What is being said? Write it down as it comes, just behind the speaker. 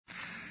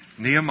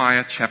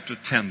Nehemiah chapter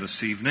 10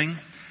 this evening.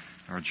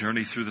 Our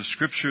journey through the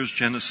Scriptures,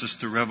 Genesis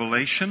to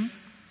Revelation.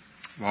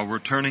 While we're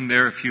turning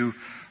there, if you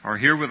are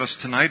here with us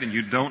tonight and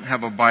you don't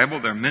have a Bible,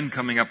 there are men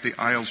coming up the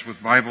aisles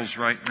with Bibles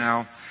right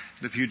now.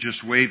 If you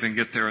just wave and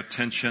get their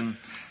attention,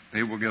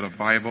 they will get a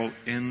Bible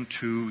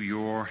into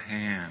your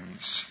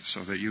hands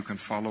so that you can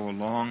follow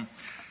along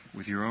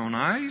with your own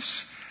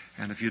eyes.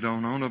 And if you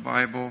don't own a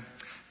Bible,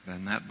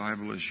 then that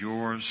Bible is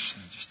yours.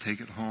 Just take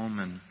it home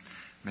and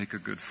make a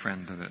good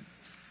friend of it.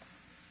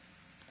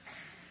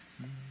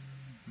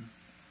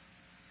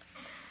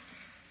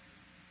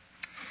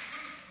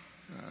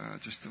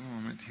 Just a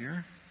moment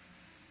here.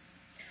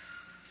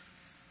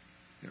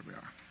 There we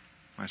are.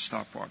 My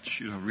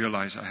stopwatch. You don't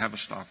realize I have a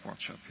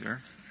stopwatch up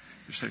here.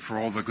 You say, for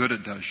all the good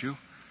it does you.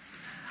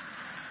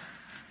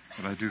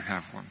 But I do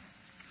have one.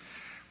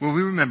 Well,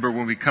 we remember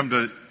when we come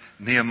to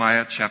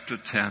Nehemiah chapter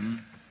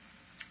 10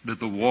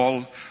 that the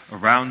wall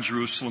around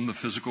Jerusalem, the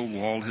physical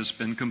wall, has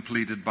been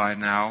completed by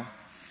now.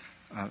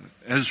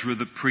 Ezra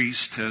the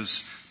priest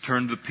has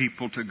turned the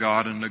people to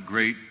God in a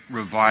great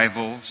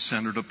revival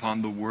centered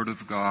upon the Word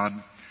of God.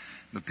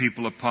 The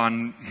people,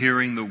 upon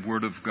hearing the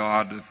Word of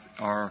God,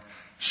 are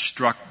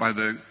struck by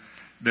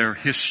their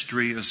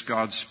history as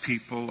God's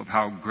people, of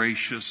how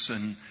gracious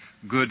and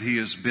good He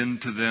has been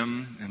to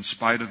them in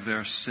spite of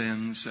their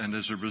sins. And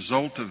as a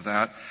result of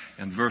that,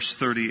 in verse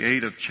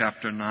 38 of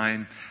chapter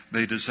 9,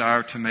 they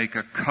desire to make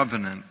a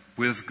covenant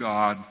with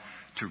God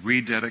to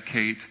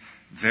rededicate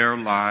their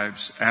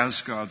lives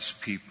as God's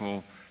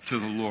people to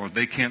the Lord.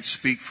 They can't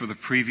speak for the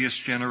previous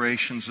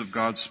generations of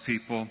God's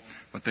people,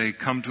 but they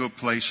come to a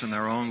place in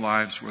their own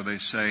lives where they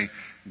say,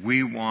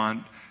 we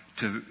want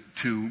to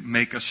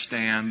make a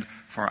stand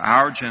for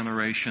our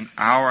generation,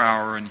 our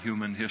hour in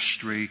human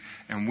history,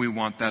 and we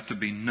want that to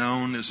be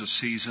known as a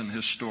season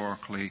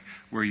historically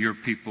where your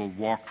people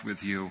walked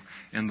with you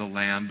in the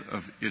land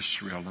of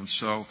Israel. And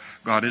so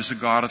God is a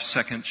God of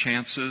second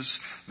chances.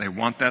 They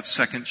want that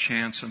second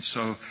chance, and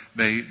so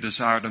they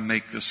desire to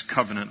make this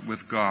covenant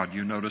with God.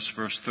 You notice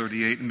verse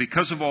 38, and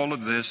because of all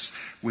of this,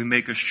 we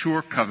make a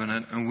sure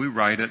covenant, and we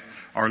write it.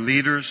 Our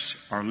leaders,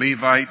 our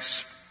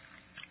Levites,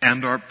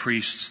 and our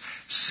priests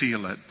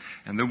seal it.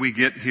 And then we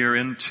get here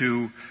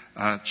into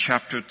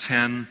chapter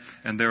 10,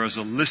 and there is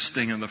a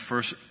listing in the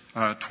first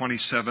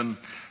 27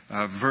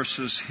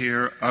 verses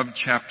here of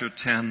chapter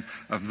 10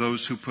 of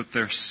those who put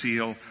their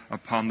seal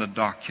upon the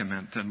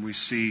document. And we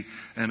see,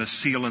 and a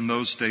seal in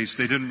those days,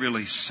 they didn't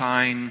really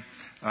sign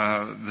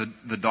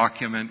the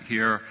document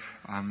here.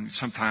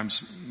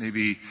 Sometimes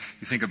maybe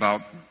you think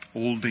about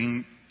old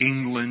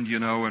England,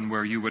 and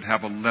where you would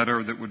have a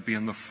letter that would be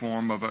in the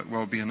form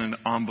of be in an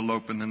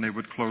envelope, and then they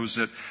would close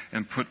it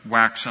and put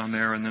wax on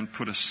there and then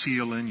put a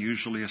seal in,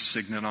 usually a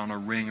signet on a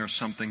ring or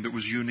something that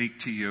was unique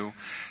to you.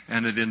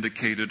 And it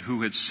indicated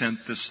who had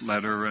sent this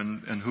letter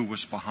and who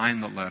was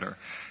behind the letter.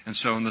 And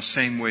so in the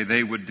same way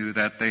they would do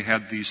that, they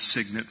had these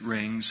signet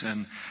rings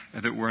and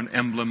that were an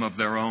emblem of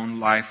their own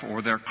life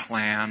or their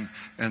clan.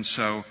 And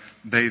so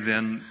they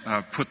then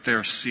put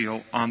their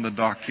seal on the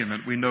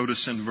document. We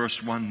notice in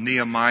verse 1,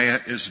 Nehemiah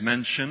is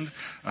mentioned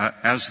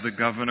as the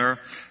governor.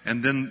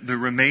 And then the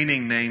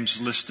remaining names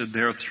listed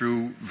there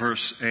through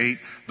verse 8,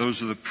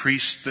 those are the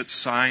priests that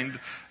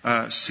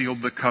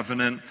sealed the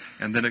covenant.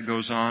 And then it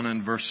goes on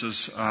in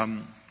verses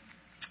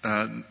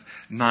 9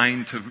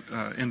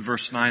 in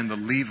verse 9, the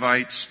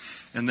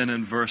Levites, and then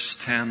in verse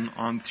 10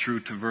 on through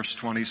to verse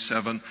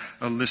 27,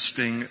 a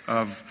listing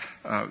of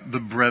the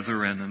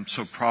brethren, and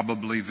so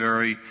probably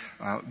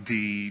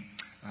the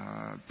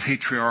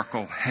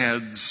patriarchal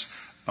heads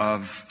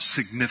of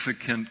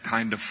significant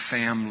kind of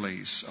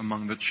families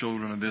among the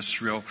children of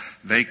Israel.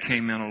 They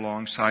came in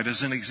alongside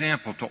as an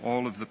example to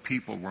all of the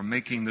people. We're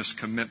making this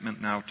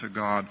commitment now to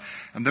God.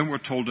 And then we're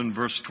told in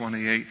verse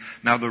 28,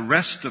 now the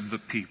rest of the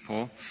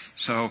people,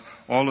 so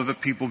all of the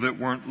people that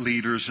weren't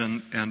leaders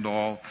and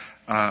all,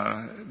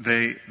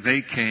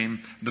 they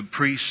came, the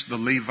priests, the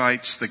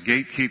Levites, the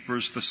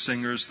gatekeepers, the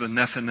singers, the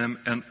Nethinim,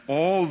 and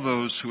all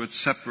those who had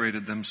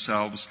separated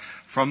themselves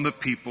from the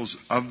peoples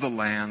of the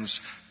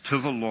lands to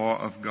the law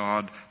of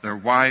God, their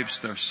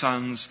wives, their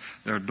sons,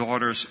 their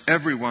daughters,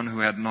 everyone who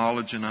had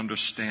knowledge and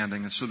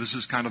understanding. And so this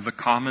is kind of the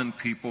common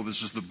people.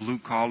 This is the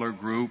blue-collar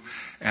group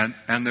and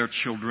their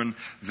children.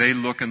 They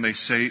look and they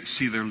see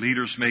their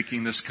leaders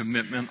making this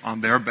commitment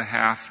on their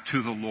behalf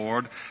to the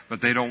Lord,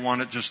 but they don't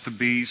want it just to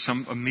be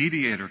a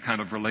mediator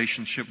kind of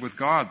relationship with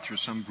God through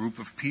some group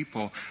of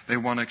people. They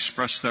want to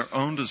express their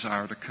own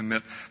desire to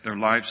commit their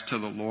lives to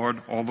the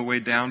Lord, all the way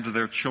down to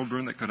their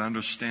children that could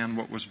understand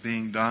what was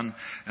being done.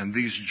 And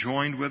these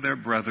joined with their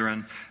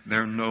brethren,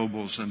 their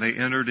nobles, and they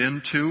entered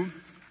into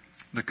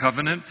the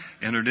covenant,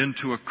 entered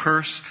into a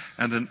curse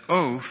and an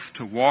oath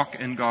to walk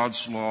in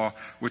God's law,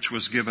 which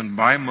was given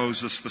by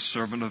Moses, the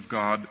servant of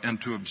God,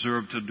 and to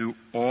observe to do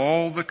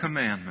all the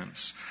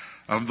commandments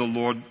of the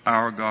Lord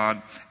our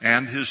God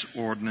and His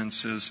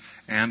ordinances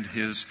and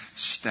His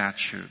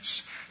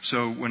statutes.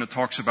 So when it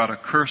talks about a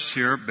curse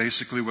here,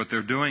 basically what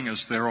they're doing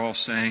is they're all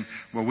saying,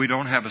 well, we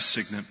don't have a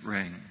signet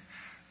ring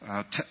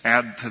to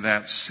add to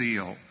that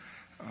seal.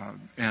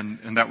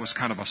 and that was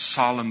kind of a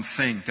solemn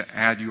thing to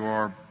add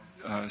your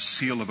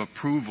seal of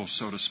approval,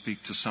 so to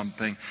speak, to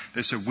something.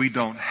 They said, we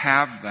don't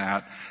have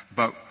that,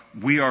 but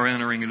we are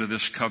entering into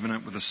this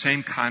covenant with the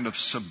same kind of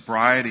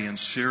sobriety and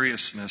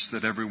seriousness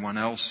that everyone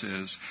else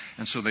is.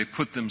 And so they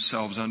put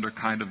themselves under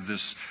kind of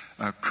this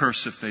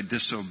curse if they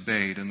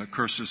disobeyed. And the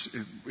curse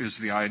is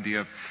the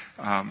idea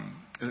of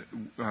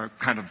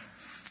kind of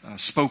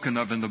spoken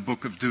of in the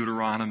book of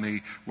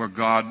Deuteronomy, where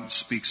God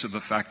speaks of the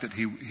fact that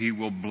He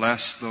will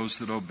bless those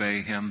that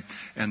obey Him,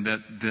 and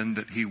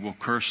that He will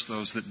curse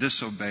those that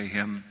disobey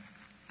Him,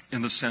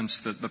 in the sense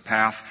that the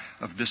path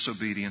of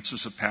disobedience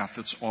is a path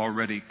that's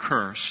already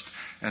cursed,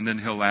 and then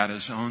He'll add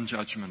His own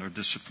judgment or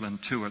discipline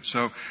to it.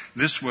 So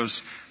this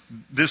was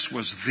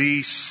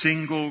the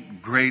single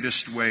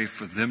greatest way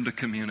for them to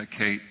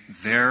communicate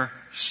their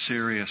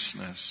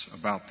seriousness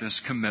about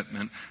this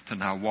commitment to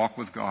now walk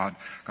with God.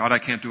 God, I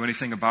can't do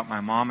anything about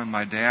my mom and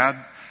my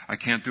dad. I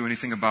can't do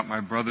anything about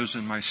my brothers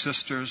and my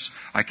sisters.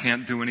 I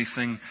can't do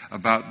anything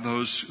about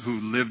those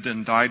who lived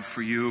and died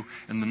for you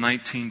in the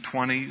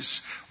 1920s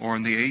or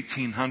in the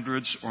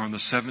 1800s or in the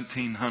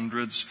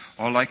 1700s.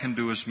 All I can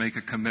do is make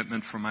a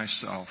commitment for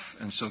myself.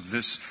 And so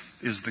this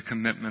is the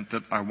commitment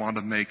that I want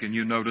to make. And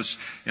you notice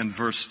in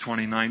verse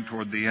 29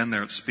 toward the end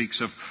there, it speaks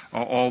of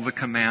all the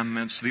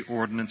commandments, the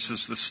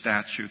ordinances, the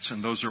statutes,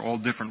 and those are all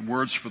different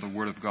words for the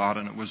Word of God,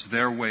 and it was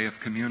their way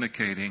of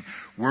communicating,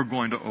 we're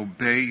going to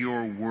obey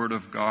your Word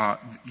of God,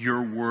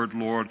 your Word,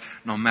 Lord,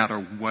 no matter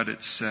what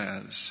it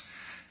says.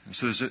 And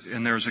so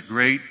there's a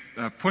great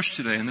push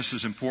today, and this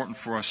is important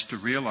for us to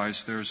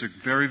realize. There's a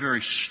very,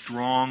 very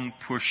strong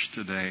push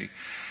today.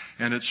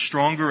 And it's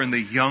stronger in the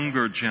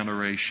younger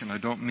generation. I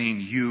don't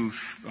mean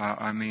youth,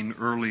 I mean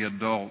early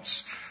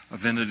adults,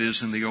 than it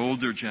is in the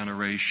older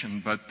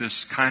generation. But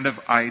this kind of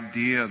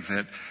idea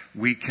that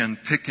we can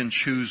pick and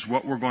choose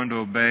what we're going to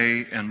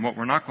obey and what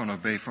we're not going to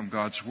obey from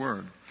God's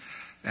Word.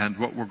 And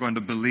what we're going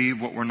to believe,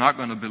 what we're not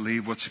going to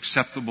believe, what's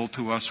acceptable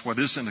to us, what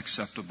isn't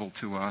acceptable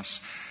to us.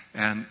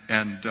 And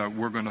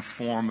we're going to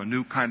form a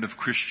new kind of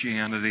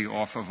Christianity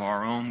off of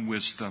our own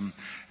wisdom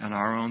and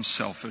our own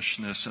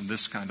selfishness and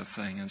this kind of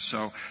thing. And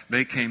so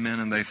they came in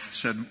and they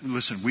said,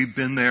 listen, we've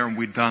been there and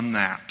we've done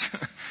that.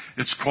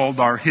 It's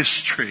called our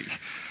history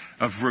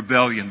of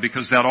rebellion,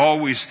 because that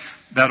always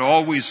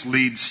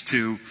leads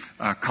to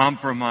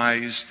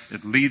compromise.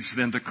 It leads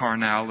then to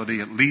carnality.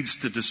 It leads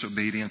to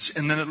disobedience.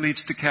 And then it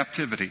leads to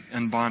captivity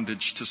and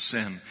bondage to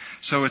sin.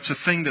 So it's a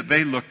thing that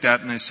they looked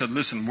at and they said,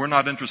 listen, we're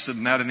not interested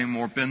in that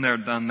anymore. Been there,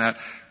 done that.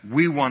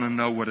 We want to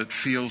know what it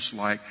feels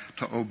like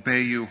to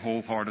obey you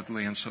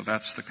wholeheartedly. And so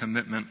that's the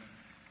commitment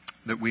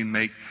that we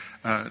make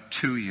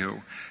to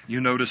you.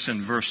 You notice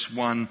in verse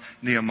 1,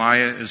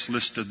 Nehemiah is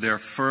listed there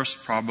first.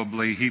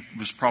 He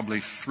was probably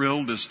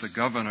thrilled as the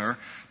governor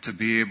to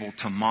be able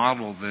to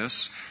model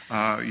this.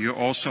 You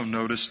also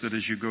notice that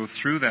as you go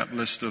through that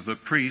list of the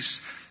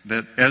priests,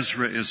 that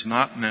Ezra is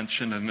not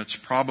mentioned, and it's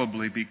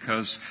probably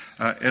because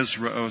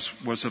Ezra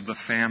was of the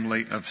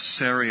family of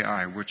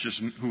Sarai,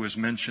 who is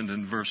mentioned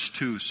in verse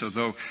 2. So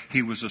though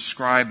he was a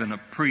scribe and a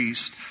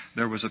priest,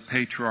 there was a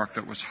patriarch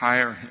that was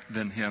higher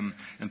than him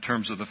in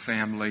terms of the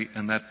family,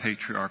 and that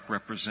patriarch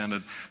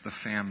represented the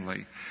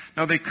family.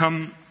 Now they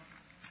come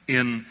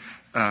in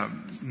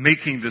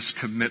making this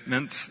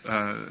commitment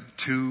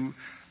to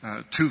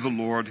the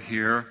Lord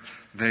here.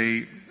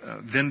 They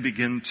then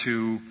begin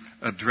to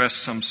address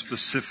some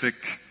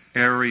specific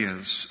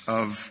areas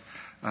of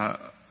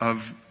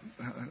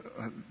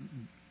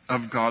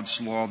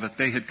God's law that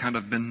they had kind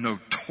of been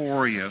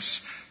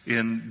notorious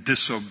in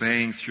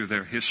disobeying through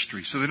their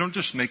history. So they don't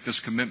just make this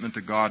commitment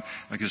to God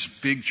like this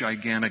big,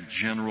 gigantic,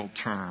 general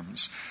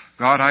terms.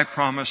 God, I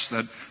promise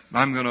that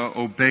I'm going to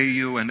obey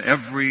you in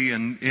every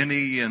and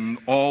any and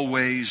all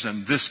ways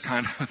and this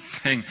kind of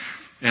thing,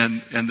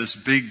 and this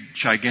big,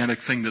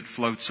 gigantic thing that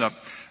floats up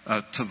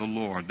to the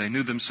Lord. They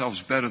knew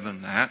themselves better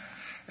than that.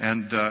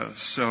 And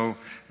so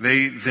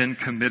they then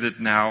committed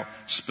now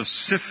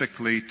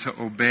specifically to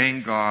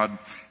obeying God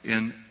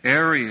in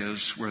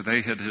areas where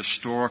they had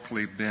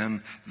historically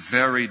been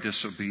very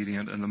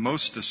disobedient and the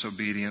most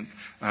disobedient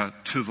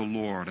to the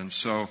Lord. And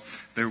so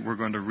we're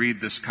going to read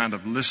this kind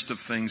of list of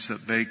things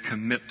that they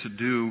commit to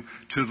do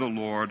to the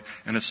Lord.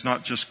 And it's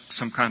not just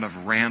some kind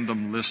of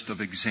random list of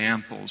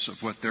examples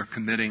of what they're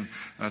committing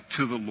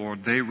to the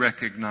Lord. They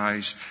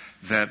recognize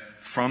that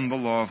from the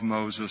law of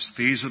Moses,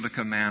 these are the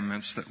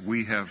commandments that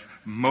we have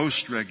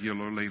most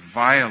regularly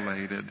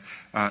violated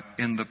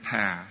in the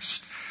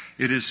past.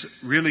 It is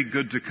really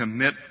good to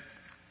commit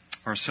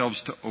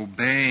ourselves to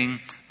obeying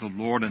the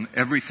Lord and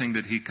everything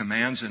that He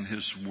commands in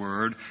His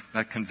Word,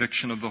 that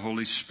conviction of the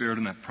Holy Spirit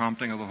and that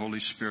prompting of the Holy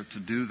Spirit to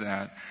do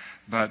that.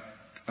 But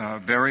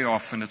very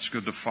often it's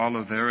good to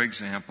follow their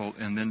example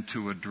and then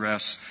to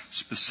address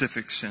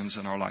specific sins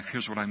in our life.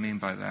 Here's what I mean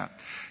by that.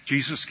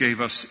 Jesus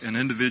gave us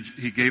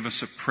He gave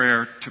us a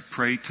prayer to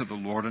pray to the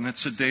Lord, and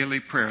it's a daily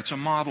prayer. It's a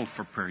model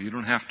for prayer. You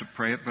don't have to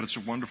pray it, but it's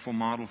a wonderful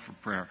model for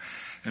prayer.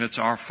 And it's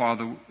Our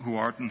Father who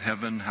art in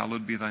heaven,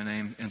 hallowed be thy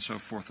name, and so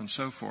forth and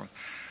so forth.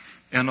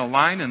 And a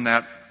line in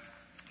that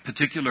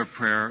particular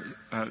prayer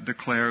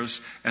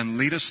declares, "And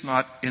lead us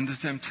not into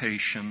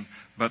temptation,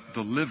 but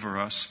deliver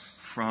us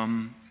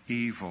from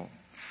evil."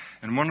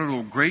 And one of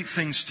the great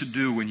things to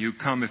do when you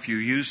come, if you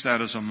use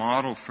that as a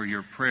model for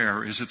your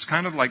prayer, is it's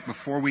kind of like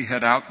before we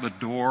head out the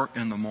door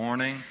in the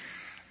morning,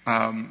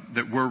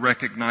 that we're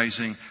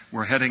recognizing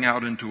we're heading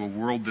out into a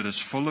world that is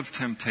full of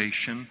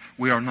temptation.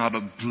 We are not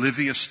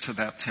oblivious to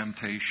that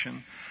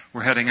temptation.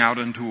 We're heading out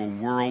into a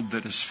world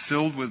that is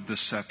filled with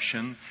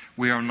deception.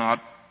 We are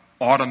not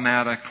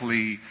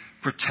automatically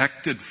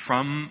protected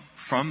from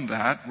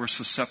that. We're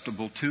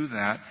susceptible to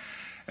that.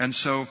 And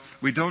so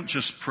we don't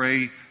just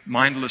pray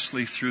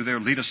mindlessly through there,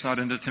 "Lead us not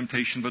into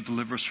temptation, but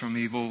deliver us from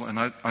evil." And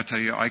I tell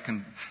you, I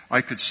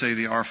could say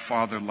the Our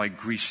Father like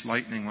greased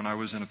lightning when I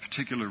was in a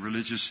particular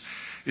religious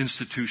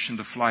institution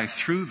to fly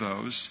through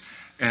those,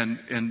 and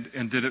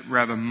did it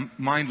rather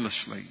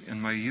mindlessly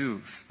in my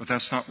youth. But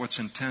that's not what's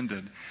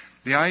intended.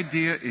 The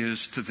idea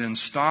is to then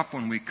stop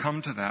when we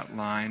come to that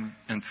line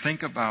and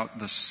think about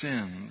the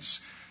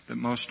sins that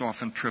most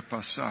often trip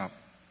us up.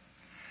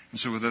 And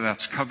so whether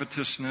that's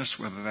covetousness,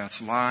 whether that's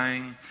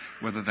lying,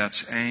 whether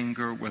that's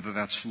anger, whether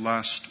that's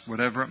lust,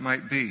 whatever it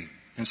might be.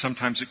 And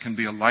sometimes it can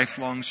be a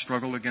lifelong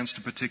struggle against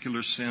a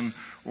particular sin,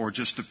 or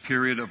just a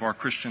period of our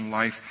Christian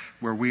life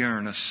where we are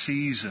in a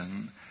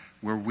season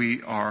where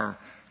we are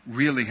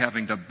really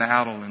having to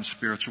battle in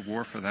spiritual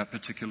war for that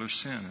particular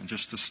sin. And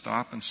just to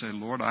stop and say,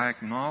 "Lord, I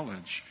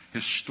acknowledge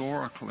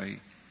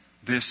historically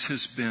this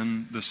has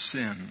been the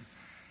sin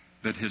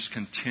that has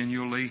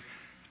continually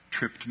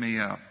tripped me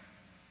up.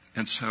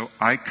 And so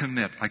I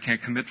commit. I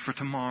can't commit for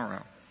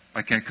tomorrow.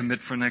 I can't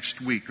commit for next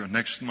week or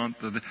next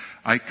month.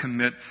 I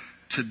commit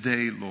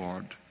today,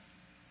 Lord,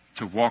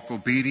 to walk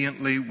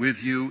obediently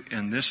with you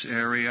in this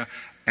area.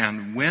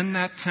 And when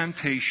that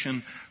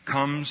temptation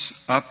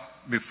comes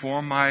up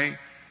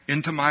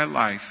into my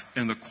life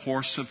in the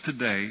course of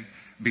today,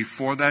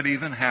 before that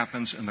even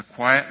happens, in the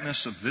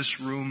quietness of this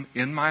room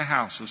in my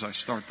house as I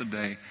start the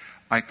day,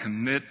 I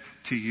commit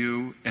to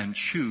you and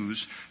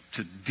choose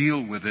to deal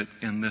with it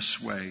in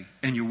this way."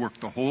 And you work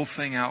the whole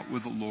thing out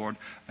with the Lord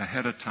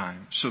ahead of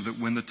time, so that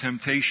when the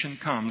temptation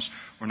comes,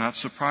 we're not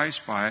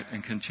surprised by it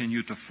and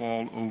continue to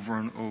fall over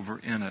and over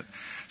in it.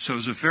 So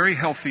it's a very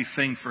healthy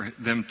thing for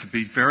them to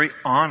be very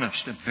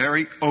honest and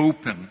very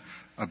open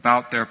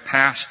about their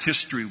past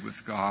history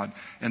with God,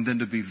 and then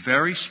to be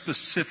very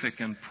specific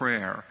in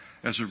prayer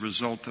as a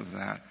result of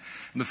that.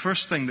 And the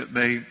first thing that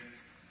they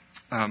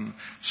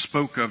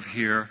spoke of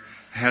here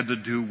had to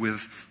do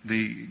with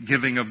the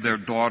giving of their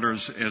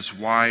daughters as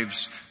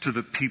wives to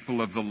the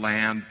people of the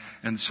land.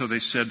 And so they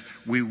said,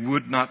 we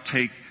would not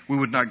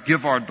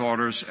give our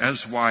daughters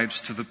as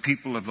wives to the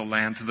people of the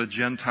land, to the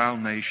Gentile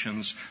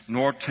nations,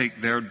 nor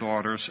take their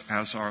daughters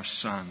as our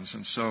sons.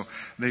 And so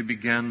they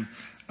began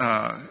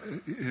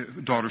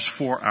daughters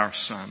for our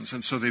sons.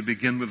 And so they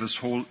begin with this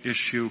whole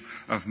issue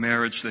of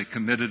marriage. They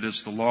committed,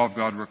 as the law of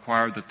God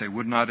required, that they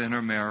would not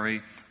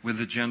intermarry with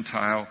the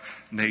Gentile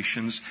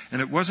nations.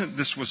 And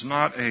this was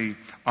not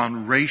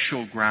on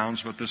racial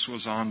grounds, but this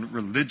was on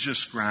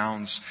religious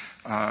grounds,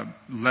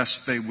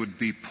 lest they would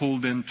be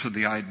pulled into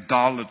the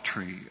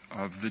idolatry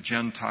of the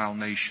Gentile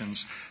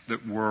nations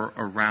that were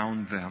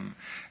around them.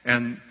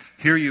 And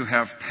here you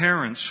have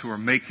parents who are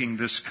making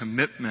this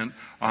commitment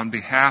on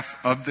behalf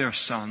of their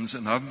sons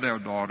and of their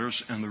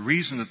daughters. And the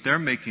reason that they're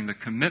making the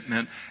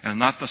commitment, and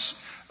not the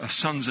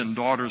sons and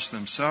daughters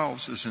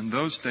themselves, is in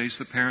those days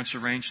the parents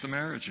arranged the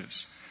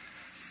marriages.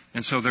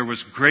 And so there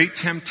was great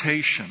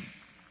temptation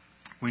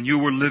when you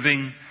were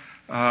living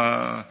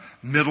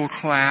middle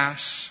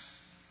class,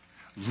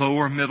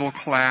 lower middle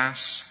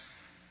class,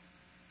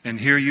 and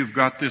here you've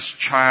got this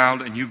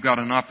child, and you've got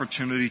an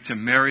opportunity to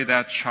marry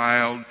that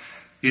child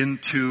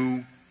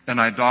into an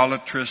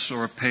idolatrous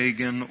or a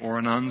pagan or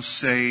an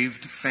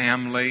unsaved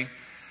family.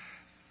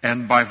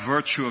 And by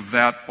virtue of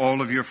that,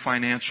 all of your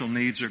financial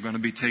needs are going to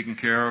be taken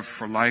care of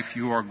for life.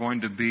 You are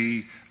going to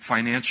be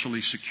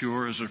financially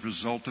secure as a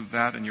result of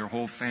that and your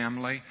whole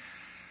family.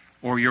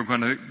 Or you're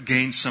going to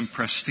gain some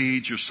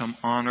prestige or some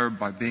honor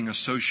by being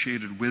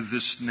associated with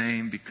this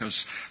name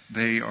because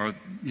they are,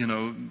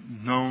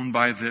 known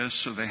by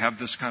this, or they have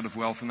this kind of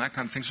wealth and that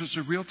kind of thing. So it's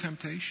a real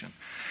temptation.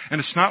 And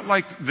it's not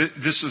like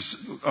this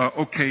is,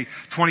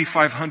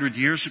 2,500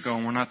 years ago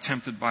and we're not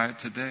tempted by it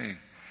today.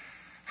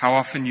 How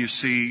often you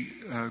see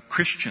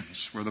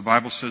Christians where the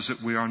Bible says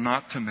that we are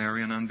not to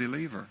marry an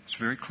unbeliever. It's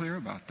very clear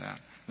about that.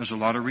 There's a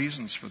lot of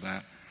reasons for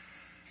that.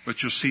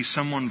 But you'll see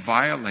someone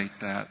violate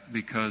that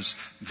because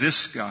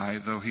this guy,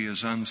 though he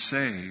is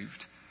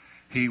unsaved,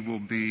 he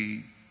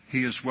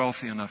is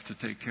wealthy enough to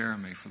take care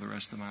of me for the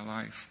rest of my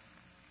life.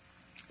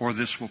 Or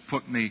this will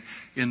put me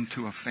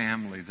into a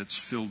family that's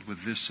filled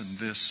with this, and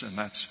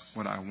that's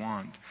what I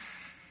want.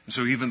 And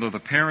so even though the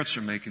parents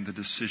are making the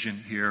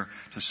decision here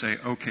to say,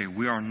 okay,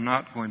 we are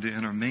not going to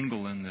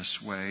intermingle in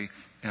this way,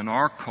 in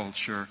our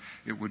culture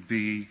it would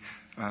be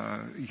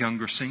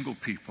younger single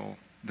people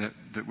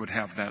that would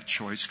have that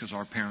choice because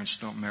our parents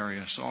don't marry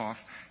us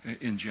off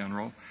in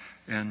general.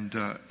 And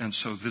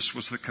so this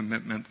was the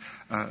commitment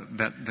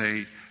that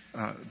they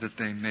that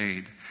they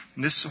made.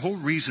 And this whole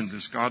reason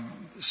this God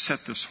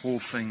set this whole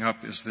thing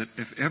up is that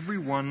if every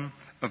one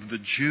of the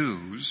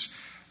Jews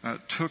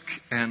took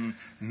and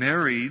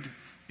married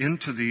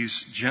into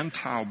these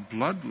Gentile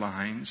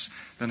bloodlines,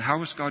 then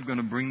how is God going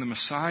to bring the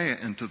Messiah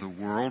into the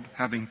world,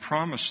 having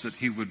promised that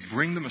he would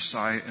bring the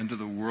Messiah into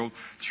the world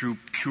through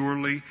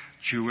purely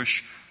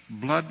Jewish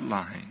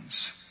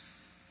bloodlines?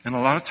 And a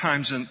lot of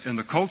times in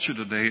the culture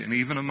today, and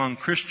even among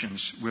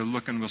Christians, we'll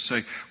look and we'll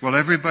say, well,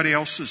 everybody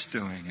else is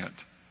doing it.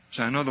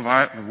 So I know the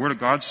Word of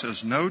God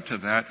says no to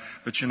that,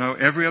 but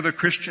every other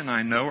Christian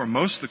I know, or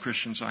most of the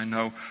Christians I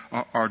know,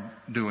 are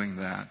doing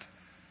that.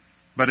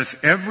 But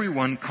if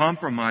everyone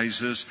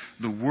compromises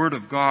the Word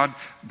of God,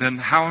 then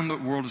how in the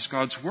world is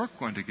God's work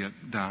going to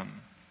get done?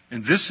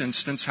 In this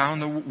instance, through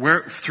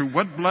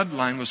what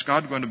bloodline was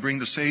God going to bring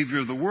the Savior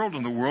of the world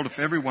in the world if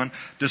everyone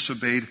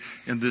disobeyed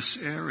in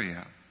this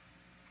area?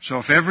 So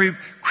if every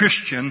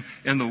Christian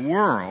in the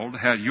world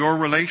had your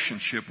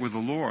relationship with the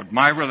Lord,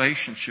 my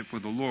relationship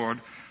with the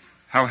Lord,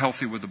 how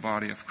healthy would the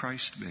body of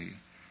Christ be?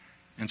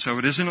 And so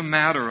it isn't a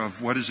matter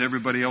of what is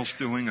everybody else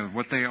doing or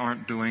what they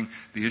aren't doing.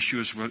 The issue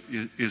is what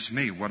is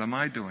me. What am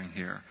I doing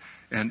here?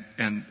 And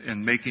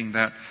making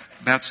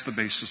that's the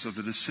basis of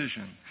the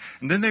decision.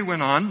 And then they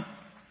went on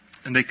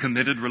and they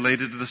committed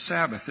related to the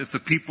Sabbath. If the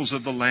peoples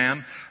of the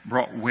land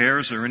brought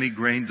wares or any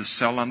grain to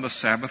sell on the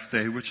Sabbath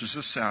day, which is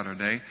a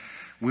Saturday,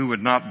 we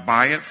would not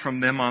buy it from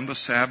them on the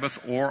Sabbath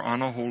or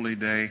on a holy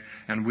day,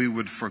 and we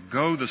would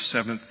forgo the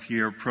seventh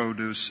year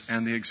produce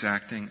and the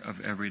exacting of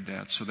every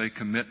debt. So they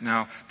commit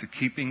now to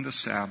keeping the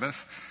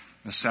Sabbath.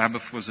 The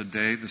Sabbath was a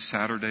day, the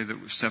Saturday, the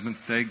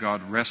seventh day.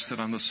 God rested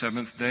on the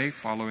seventh day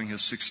following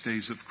his 6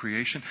 days of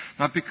creation,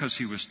 not because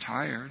he was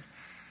tired,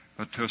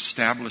 but to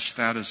establish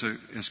that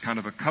as kind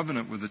of a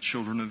covenant with the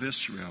children of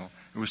Israel.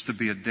 It was to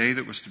be a day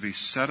that was to be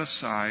set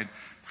aside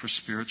for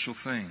spiritual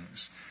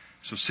things.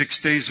 So 6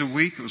 days a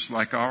week, it was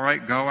like, all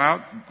right, go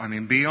out.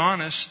 Be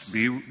honest,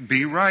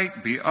 be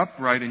right, be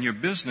upright in your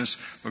business,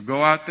 but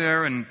go out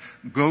there and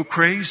go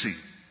crazy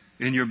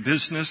in your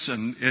business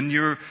and in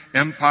your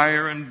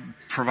empire and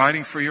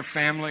providing for your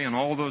family and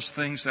all those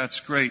things. That's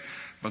great.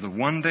 But the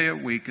 1 day a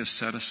week is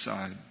set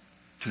aside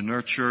to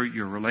nurture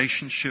your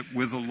relationship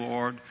with the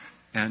Lord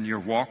and your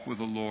walk with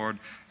the Lord.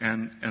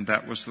 And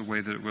that was the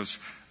way that it was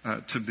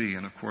to be.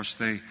 And of course,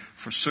 they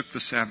forsook the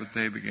Sabbath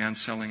day, began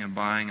selling and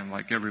buying, and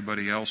like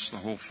everybody else, the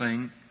whole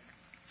thing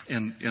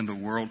in the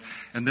world.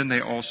 And then they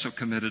also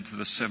committed to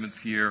the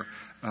seventh year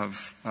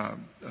of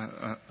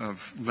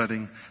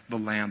letting the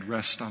land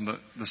rest on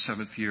the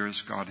seventh year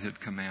as God had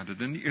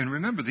commanded. And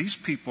remember, these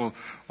people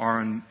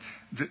are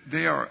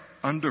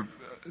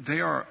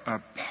a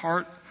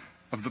part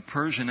of the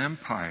Persian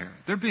Empire.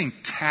 They're being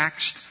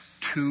taxed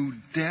to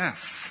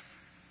death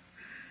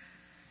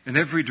in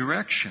every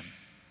direction.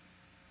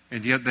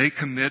 And yet they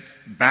commit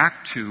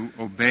back to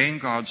obeying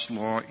God's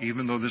law,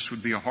 even though this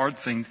would be a hard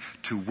thing,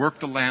 to work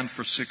the land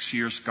for 6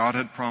 years. God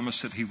had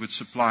promised that he would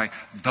supply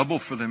double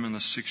for them in the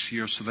 6th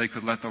year so they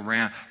could let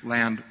the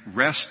land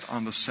rest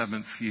on the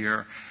 7th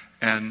year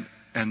and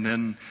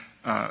then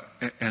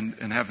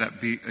have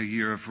that be a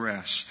year of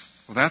rest.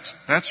 Well,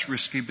 that's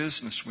risky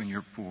business when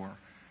you're poor.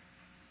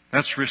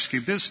 That's risky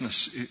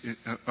business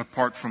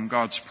apart from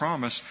God's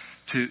promise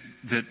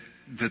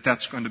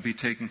that's going to be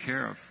taken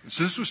care of.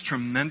 So this was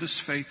tremendous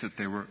faith that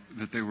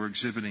they were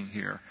exhibiting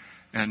here,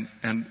 and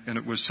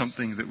it was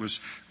something that was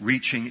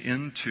reaching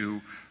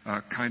into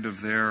kind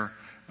of their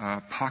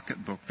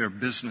pocketbook, their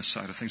business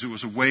side of things. It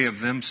was a way of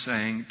them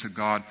saying to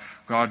God,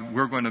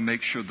 we're going to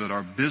make sure that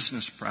our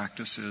business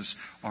practices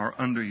are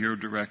under your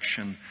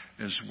direction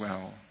as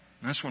well.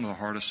 And that's one of the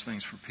hardest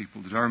things for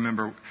people to do. I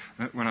remember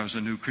when I was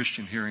a new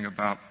Christian hearing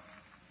about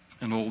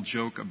an old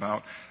joke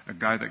about a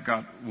guy that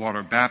got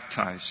water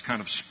baptized,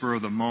 kind of spur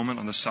of the moment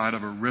on the side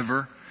of a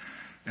river.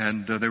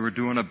 And they were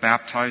doing a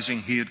baptizing.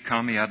 He had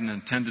come. He hadn't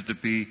intended to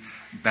be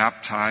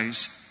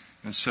baptized.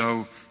 And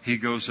so he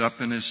goes up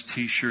in his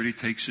T-shirt. He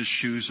takes his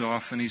shoes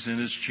off and he's in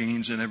his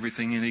jeans and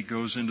everything. And he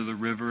goes into the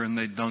river and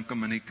they dunk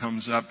him and he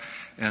comes up.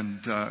 And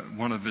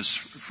one of his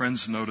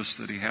friends noticed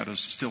that he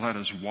still had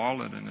his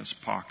wallet in his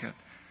pocket.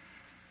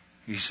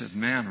 He said,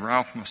 man,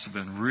 Ralph must have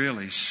been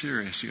really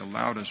serious. He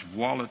allowed his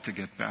wallet to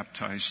get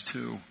baptized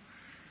too.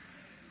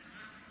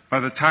 By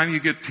the time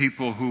you get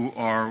people who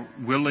are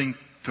willing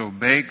to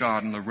obey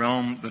God in the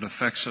realm that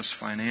affects us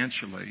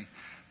financially,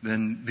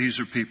 then these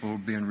are people who are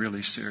being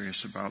really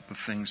serious about the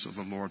things of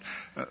the Lord.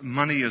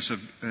 Money is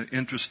an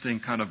interesting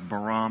kind of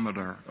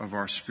barometer of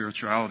our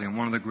spirituality and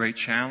one of the great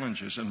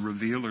challenges and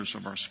revealers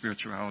of our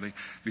spirituality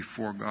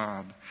before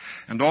God.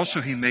 And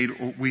also we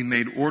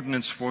made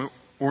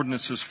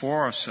ordinances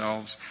for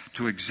ourselves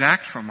to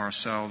exact from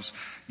ourselves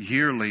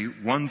yearly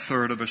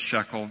 1/3 of a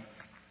shekel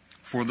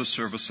for the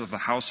service of the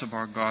house of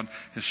our God.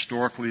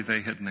 Historically, they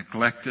had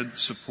neglected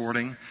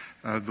supporting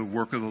the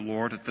work of the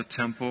Lord at the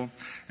temple.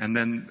 And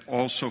then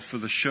also for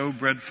the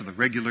showbread, for the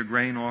regular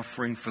grain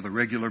offering, for the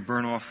regular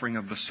burnt offering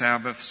of the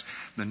Sabbaths,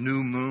 the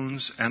new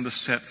moons, and the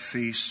set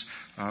feasts.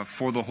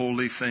 for the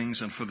holy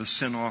things and for the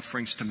sin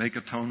offerings to make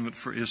atonement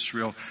for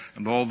Israel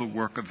and all the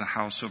work of the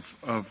house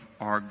of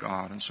our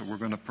God. And so we're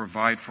going to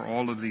provide for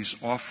all of these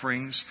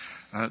offerings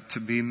to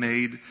be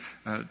made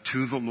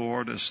to the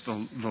Lord as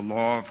the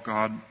law of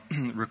God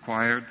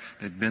required.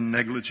 They've been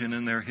negligent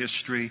in their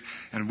history.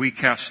 And we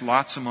cast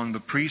lots among the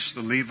priests,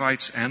 the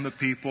Levites, and the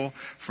people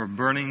for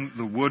burning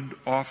the wood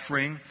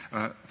offering,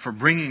 for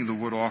bringing the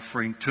wood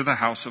offering to the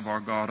house of our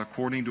God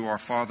according to our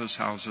fathers'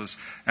 houses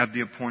at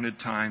the appointed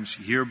times,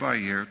 year by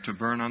year, to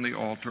burn on the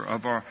altar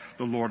of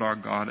the Lord our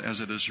God as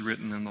it is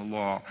written in the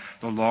law.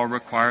 The law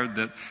required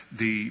that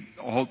the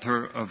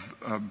altar of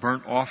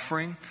burnt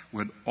offering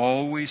would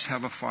always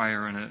have a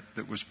fire in it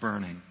that was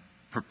burning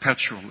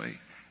perpetually.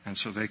 And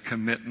so they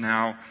commit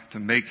now to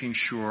making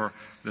sure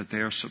that they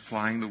are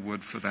supplying the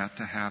wood for that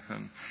to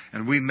happen.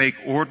 And we make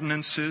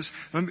ordinances.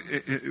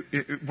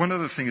 One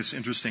other thing that's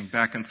interesting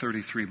back in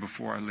 33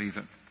 before I leave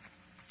it.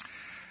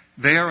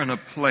 They are in a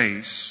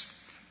place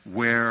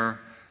where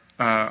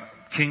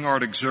King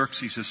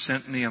Artaxerxes has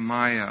sent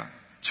Nehemiah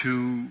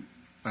to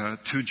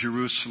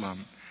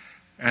Jerusalem.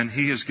 And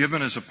he has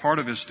given as a part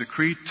of his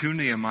decree to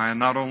Nehemiah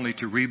not only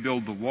to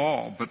rebuild the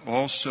wall, but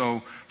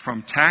also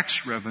from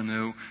tax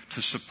revenue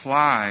to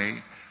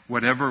supply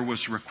whatever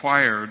was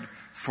required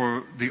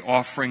for the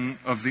offering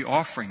of the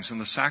offerings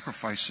and the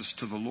sacrifices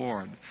to the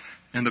Lord.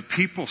 And the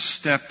people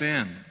step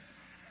in.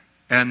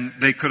 And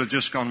they could have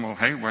just gone, well,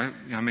 hey, wait,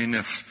 I mean,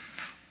 if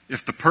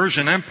the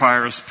Persian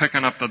Empire is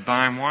picking up the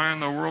dime, why in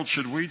the world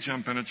should we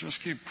jump in and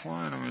just keep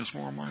quiet? I mean, there's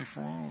more money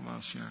for all of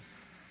us here.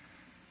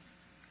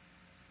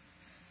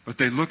 But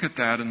they look at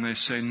that and they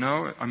say,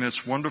 no, I mean,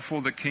 it's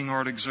wonderful that King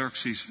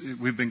Artaxerxes,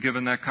 we've been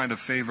given that kind of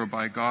favor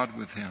by God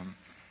with him.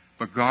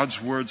 But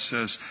God's word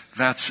says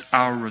that's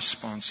our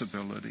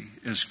responsibility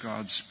as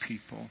God's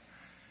people.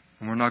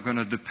 And we're not going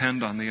to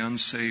depend on the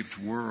unsaved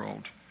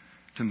world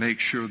to make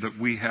sure that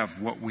we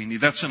have what we need.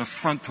 That's an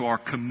affront to our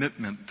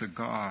commitment to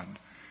God.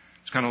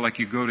 It's kind of like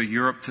you go to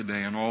Europe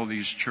today and all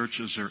these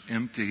churches are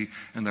empty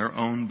and they're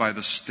owned by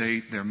the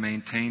state, they're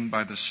maintained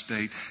by the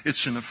state.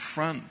 It's an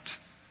affront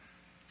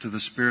to the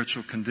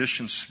spiritual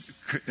conditions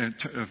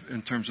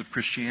in terms of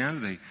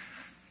Christianity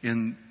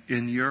in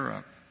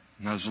Europe.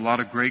 And there's a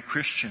lot of great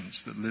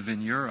Christians that live in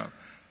Europe,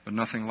 but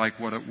nothing like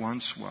what it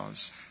once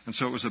was. And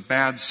so it was a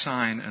bad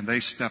sign, and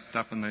they stepped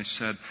up and they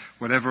said,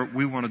 whatever,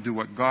 we want to do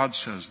what God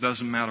says.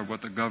 Doesn't matter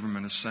what the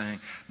government is saying,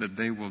 that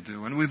they will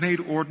do. And we made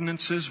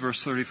ordinances,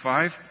 verse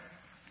 35,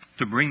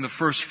 to bring the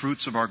first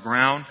fruits of our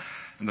ground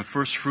and the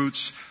first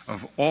fruits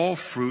of all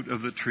fruit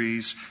of the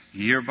trees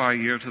year by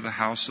year to the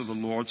house of the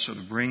Lord. So to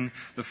bring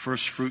the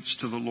first fruits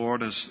to the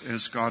Lord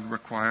as God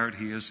required.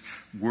 He is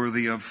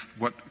worthy of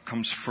what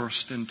comes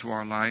first into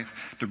our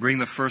life. To bring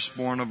the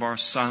firstborn of our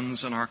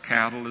sons and our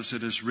cattle as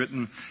it is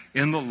written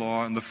in the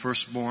law, and the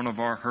firstborn of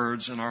our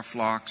herds and our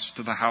flocks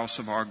to the house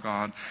of our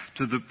God,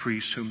 to the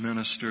priests who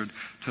ministered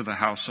to the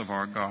house of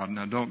our God.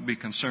 Now don't be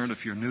concerned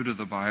if you're new to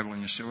the Bible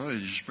and you say, well, are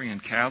you just bringing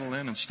cattle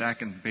in and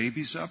stacking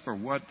babies up or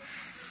what?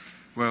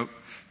 Well,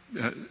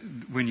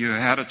 when you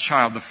had a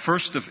child, the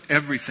first of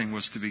everything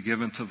was to be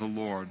given to the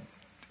Lord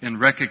in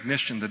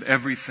recognition that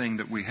everything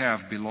that we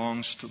have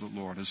belongs to the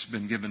Lord, has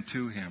been given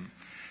to Him.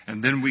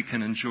 And then we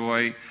can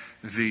enjoy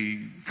the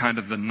kind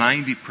of the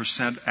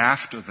 90%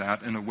 after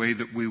that in a way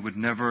that we would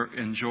never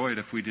enjoy it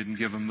if we didn't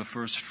give Him the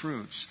first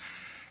fruits.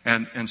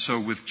 And so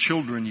with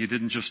children, you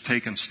didn't just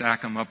take and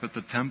stack them up at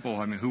the temple.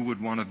 I mean, who would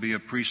want to be a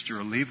priest or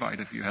a Levite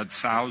if you had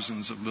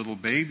thousands of little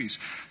babies?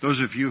 Those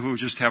of you who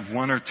just have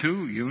one or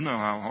two, you know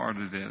how hard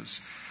it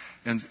is.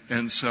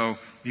 And so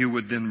you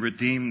would then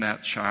redeem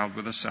that child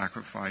with a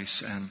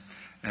sacrifice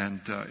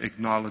and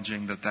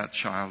acknowledging that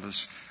child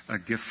is a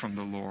gift from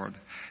the Lord.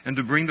 And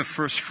to bring the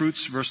first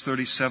fruits, verse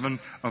 37,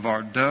 of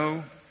our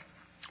dough,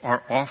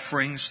 our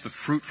offerings, the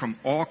fruit from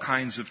all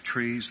kinds of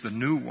trees, the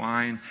new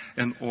wine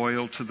and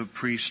oil to the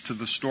priests, to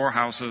the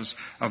storehouses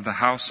of the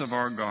house of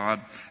our God,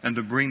 and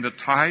to bring the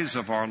tithes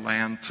of our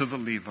land to the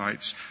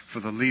Levites, for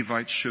the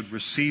Levites should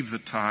receive the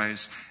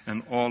tithes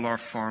in all our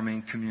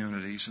farming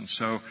communities. And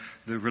so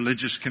the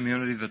religious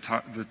community,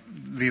 the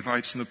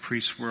Levites and the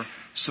priests were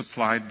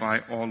supplied by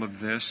all of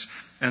this.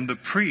 And the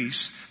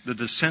priest, the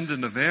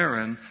descendant of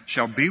Aaron,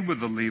 shall be with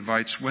the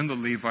Levites when the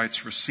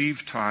Levites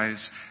receive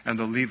tithes, and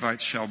the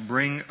Levites shall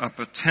bring up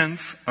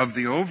 1/10 of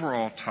the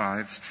overall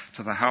tithes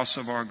to the house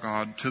of our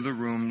God, to the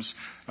rooms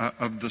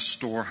of the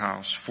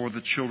storehouse. For the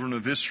children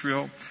of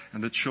Israel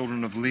and the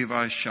children of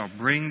Levi shall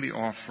bring the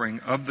offering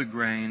of the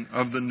grain,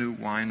 of the new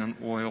wine and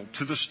oil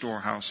to the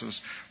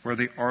storehouses, where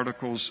the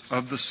articles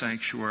of the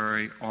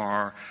sanctuary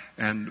are,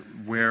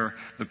 and where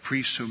the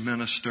priests who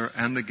minister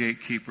and the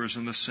gatekeepers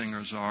and the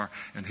singers are.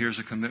 And here's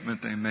a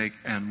commitment they make: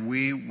 and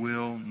we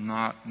will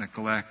not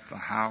neglect the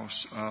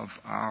house of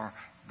our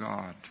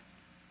God.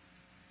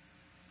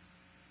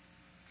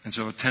 And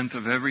so 1/10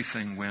 of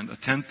everything went,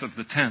 1/10 of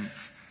the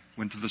 10th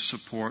went to the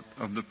support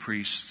of the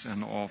priests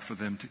and all for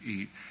them to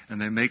eat.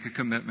 And they make a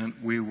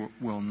commitment: we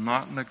will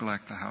not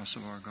neglect the house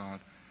of our God.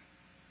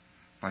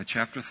 By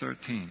chapter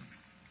 13,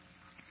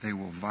 they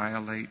will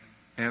violate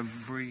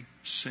every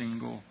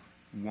single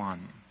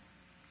one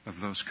of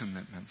those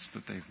commitments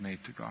that they've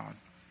made to God.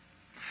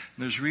 And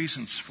there's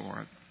reasons for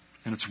it.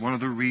 And it's one of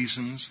the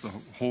reasons, the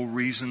whole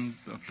reason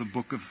of the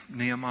book of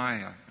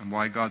Nehemiah and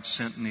why God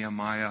sent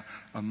Nehemiah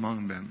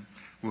among them.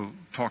 We'll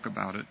talk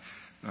about it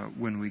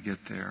when we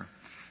get there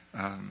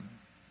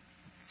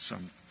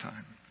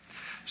sometime.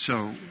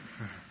 So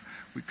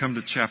we come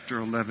to chapter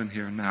 11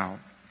 here now.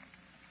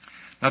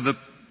 Now the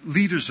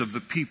leaders of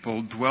the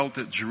people dwelt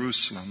at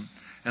Jerusalem,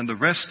 and the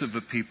rest of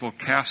the people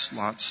cast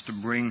lots to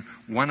bring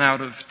 1 out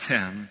of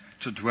 10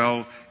 to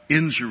dwell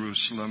in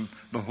Jerusalem,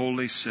 the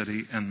holy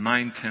city, and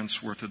 9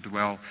 tenths were to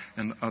dwell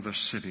in other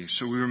cities.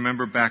 So we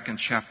remember back in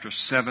chapter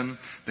 7,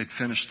 they'd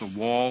finished the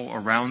wall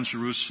around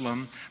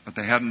Jerusalem, but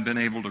they hadn't been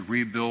able to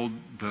rebuild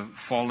the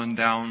fallen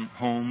down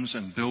homes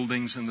and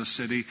buildings in the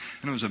city.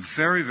 And it was a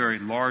very, very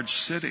large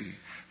city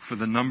for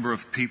the number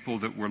of people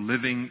that were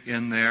living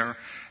in there.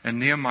 And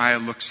Nehemiah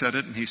looks at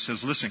it and he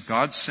says, listen,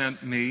 God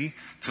sent me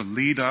to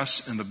lead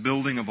us in the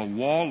building of a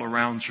wall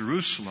around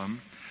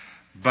Jerusalem,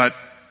 but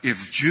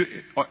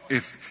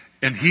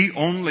and he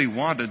only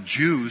wanted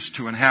Jews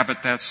to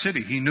inhabit that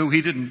city. He knew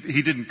he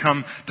didn't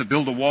come to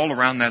build a wall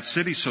around that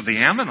city so the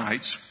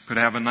Ammonites could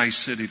have a nice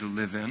city to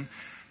live in.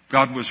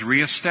 God was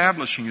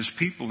reestablishing his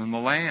people in the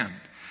land.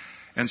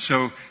 And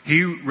so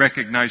he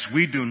recognized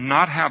we do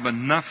not have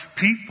enough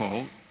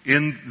people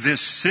in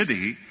this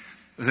city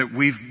that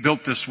we've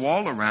built this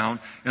wall around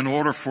in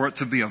order for it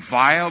to be a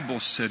viable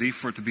city,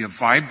 for it to be a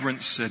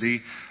vibrant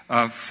city,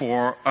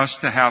 for us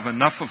to have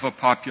enough of a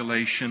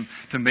population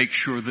to make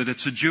sure that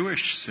it's a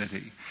Jewish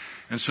city.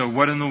 And so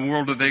what in the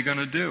world are they going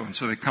to do? And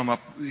so he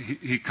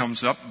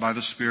comes up by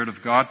the Spirit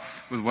of God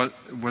with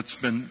what's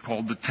been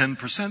called the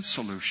 10%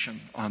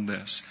 solution on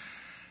this.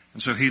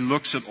 And so he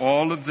looks at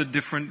all of the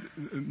different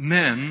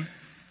men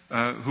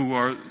who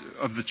are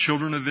of the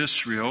children of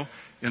Israel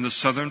in the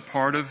southern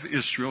part of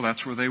Israel.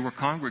 That's where they were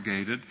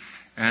congregated.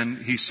 And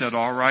he said,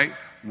 all right,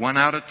 1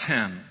 out of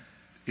 10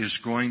 is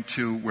going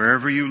to,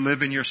 wherever you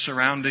live in your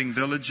surrounding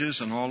villages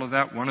and all of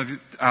that, 1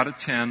 out of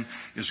 10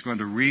 is going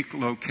to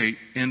relocate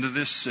into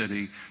this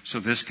city so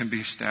this can be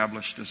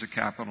established as a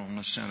capital and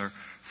a center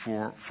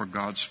for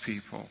God's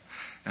people.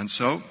 And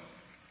so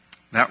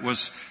that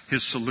was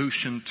his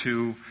solution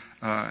to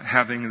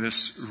having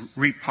this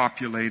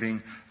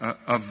repopulating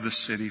of the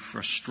city for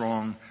a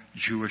strong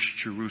Jewish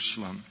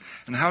Jerusalem.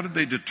 And how did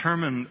they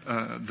determine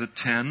the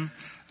 10?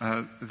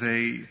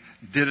 They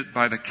did it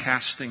by the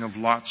casting of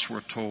lots,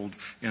 we're told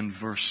in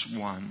verse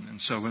 1.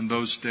 And so in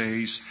those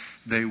days,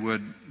 they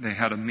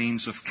had a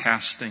means of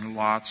casting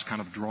lots, kind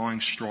of drawing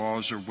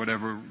straws or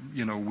whatever,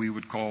 we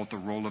would call it the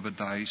roll of a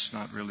dice.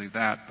 Not really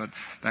that, but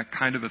that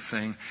kind of a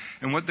thing.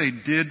 And what they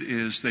did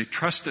is they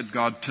trusted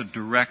God to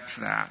direct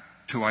that,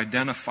 to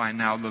identify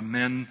now the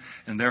men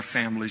and their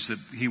families that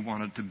he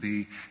wanted to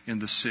be in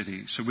the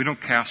city. So we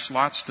don't cast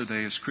lots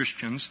today as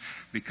Christians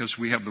because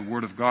we have the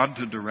Word of God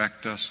to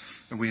direct us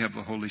and we have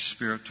the Holy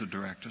Spirit to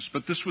direct us.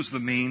 But this was the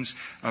means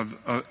of,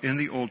 in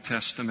the Old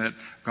Testament,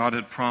 God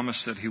had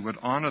promised that he would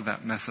honor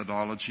that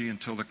methodology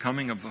until the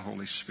coming of the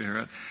Holy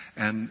Spirit.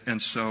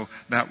 And so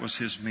that was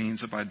his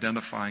means of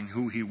identifying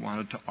who he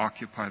wanted to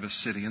occupy the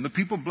city. And the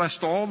people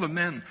blessed all the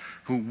men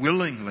who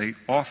willingly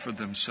offered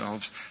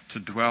themselves to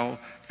dwell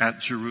at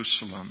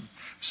Jerusalem.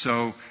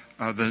 So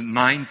the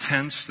 9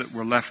 tenths that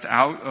were left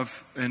out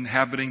of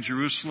inhabiting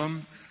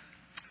Jerusalem,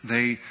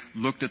 they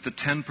looked at the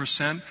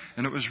 10%,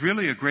 and it was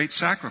really a great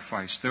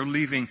sacrifice. They're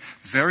leaving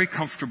very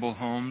comfortable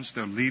homes.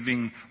 They're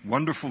leaving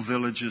wonderful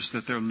villages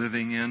that they're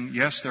living in.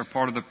 Yes, they're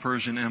part of the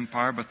Persian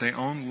Empire, but they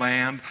own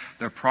land.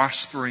 They're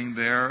prospering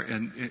there,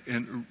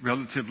 in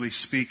relatively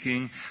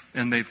speaking,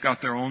 and they've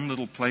got their own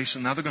little place,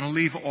 and now they're going to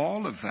leave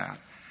all of that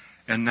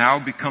and now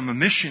become a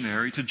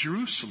missionary to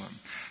Jerusalem.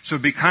 So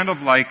it'd be kind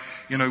of like,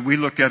 we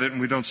look at it and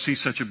we don't see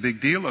such a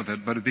big deal of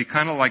it, but it'd be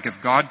kind of like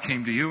if God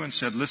came to you and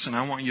said, listen,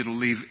 I want you to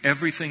leave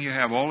everything you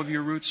have, all of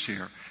your roots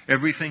here,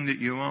 everything that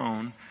you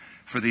own,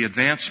 for the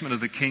advancement of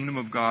the kingdom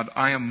of God,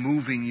 I am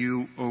moving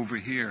you over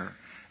here.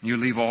 And you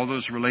leave all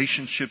those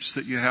relationships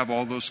that you have,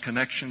 all those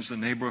connections, the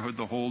neighborhood,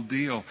 the whole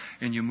deal,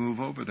 and you move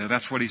over there.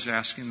 That's what he's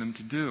asking them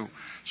to do.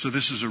 So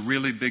this is a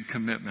really big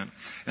commitment.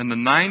 And the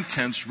 9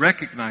 tenths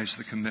recognize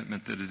the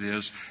commitment that it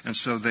is, and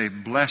so they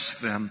bless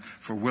them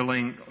for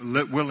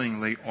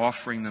willingly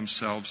offering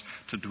themselves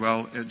to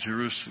dwell at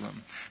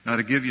Jerusalem. Now,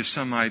 to give you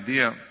some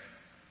idea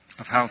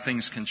of how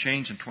things can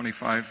change in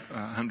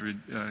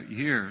 2,500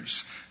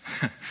 years,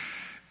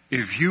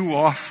 if you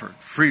offered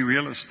free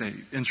real estate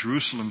in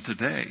Jerusalem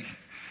today,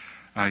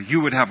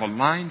 you would have a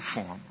line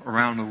form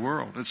around the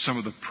world. It's some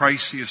of the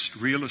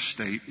priciest real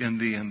estate in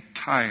the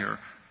entire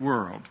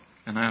world.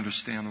 And I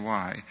understand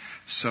why.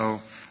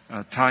 So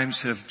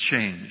times have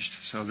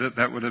changed. So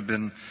that would have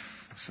been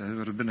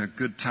a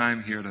good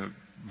time here to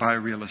buy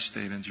real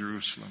estate in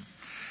Jerusalem.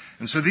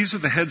 And so these are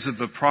the heads of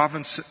the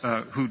province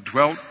who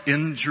dwelt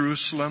in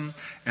Jerusalem,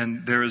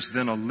 and there is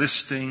then a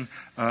listing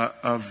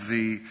of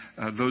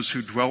those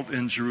who dwelt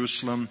in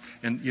Jerusalem.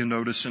 And you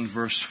notice in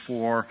verse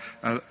 4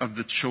 of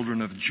the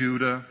children of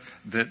Judah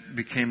that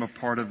became a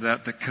part of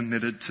that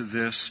committed to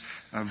this,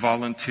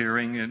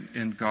 volunteering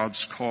in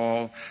God's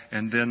call.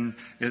 And then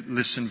it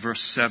lists in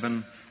verse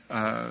 7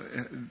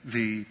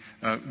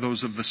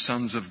 those of the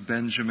sons of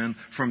Benjamin.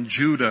 From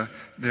Judah,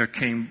 there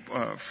came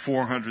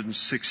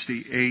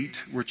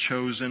 468 were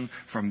chosen.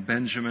 From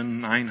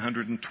Benjamin,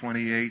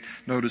 928.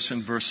 Notice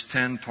in verse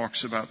 10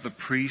 talks about the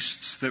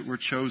priests that were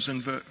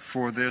chosen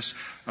for this,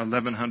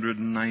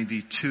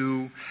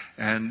 1,192.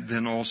 And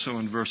then also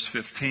in verse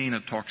 15,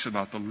 it talks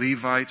about the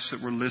Levites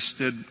that were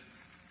listed.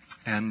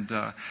 And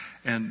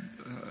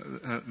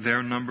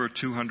their number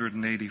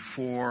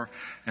 284,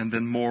 and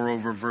then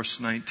moreover, verse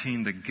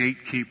 19, the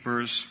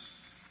gatekeepers,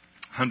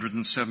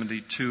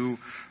 172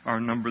 are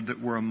numbered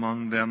that were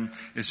among them.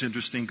 It's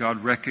interesting,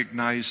 God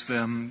recognized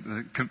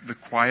them, the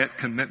quiet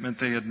commitment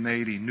they had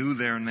made. He knew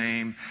their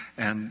name,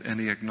 and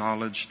He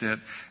acknowledged it.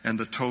 And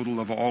the total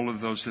of all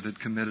of those that had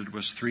committed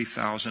was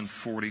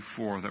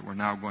 3,044 that were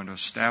now going to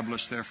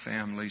establish their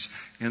families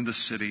in the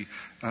city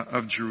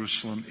of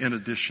Jerusalem, in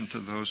addition to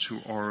those who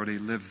already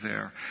lived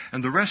there.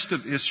 And the rest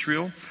of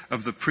Israel,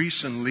 of the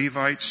priests and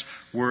Levites,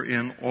 were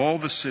in all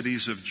the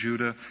cities of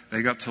Judah.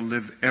 They got to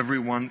live,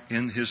 everyone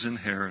in his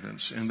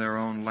inheritance, in their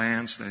own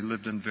lands. They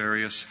lived in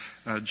various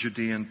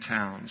Judean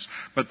towns.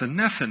 But the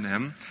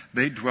Nethinim,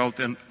 they dwelt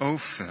in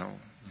Ophel.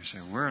 You say,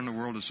 where in the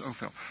world is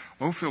Ophel?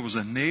 Ophel was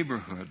a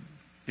neighborhood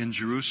in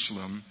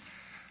Jerusalem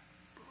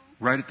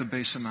right at the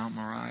base of Mount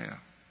Moriah.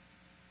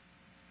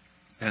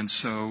 And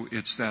so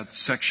it's that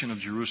section of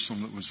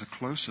Jerusalem that was the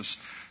closest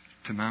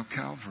to Mount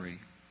Calvary.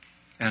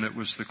 And it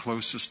was the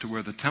closest to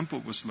where the temple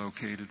was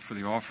located for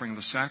the offering of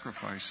the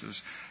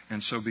sacrifices.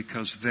 And so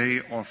because they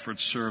offered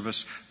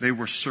service, they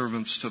were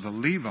servants to the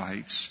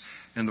Levites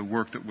in the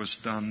work that was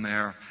done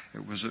there.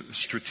 It was a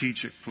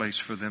strategic place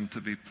for them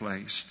to be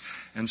placed.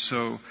 And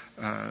so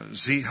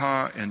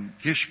Zihah and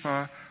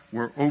Gishpa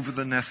were over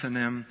the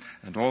Nethinim,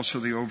 and also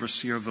the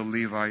overseer of the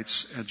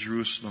Levites at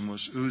Jerusalem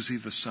was Uzi,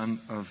 the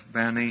son of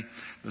Bani,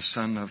 the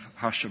son of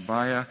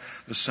Hashabiah,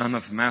 the son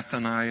of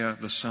Mathaniah,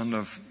 the son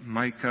of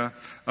Micah,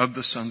 of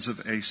the sons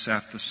of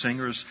Asaph, the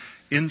singers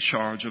in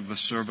charge of the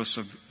service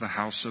of the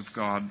house of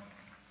God.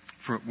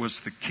 For it was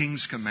the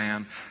king's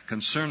command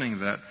concerning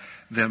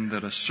them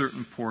that a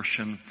certain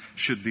portion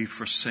should be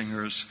for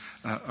singers,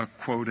 a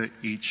quota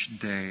each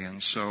day.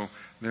 And so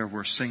there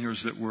were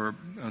singers that were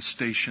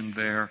stationed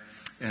there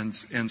and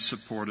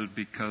supported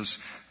because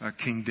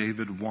King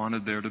David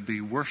wanted there to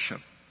be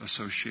worship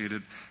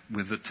associated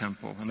with the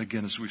temple. And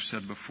again, as we've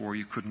said before,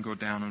 you couldn't go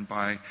down and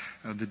buy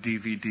the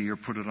DVD or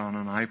put it on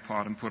an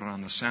iPod and put it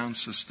on the sound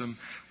system.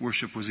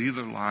 Worship was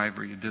either live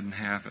or you didn't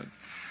have it.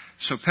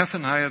 So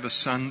Pethaniah, the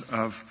son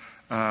of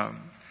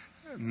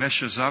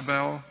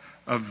Meshezabel,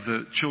 of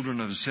the children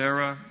of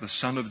Zerah, the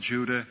son of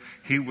Judah,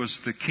 he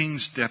was the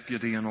king's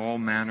deputy in all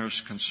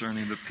manners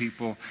concerning the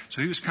people.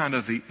 So he was kind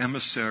of the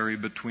emissary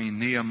between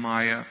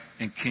Nehemiah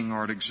and King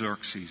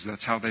Artaxerxes.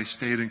 That's how they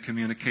stayed in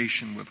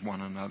communication with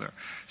one another.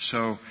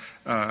 So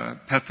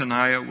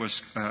Pethaniah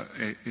was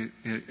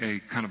a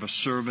kind of a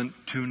servant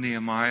to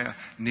Nehemiah.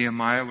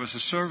 Nehemiah was a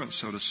servant,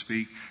 so to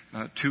speak,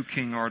 to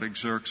King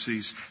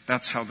Artaxerxes.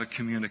 That's how the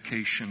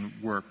communication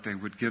worked. They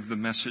would give the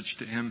message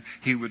to him.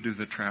 He would do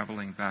the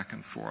traveling back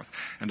and forth.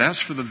 And as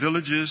for the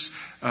villages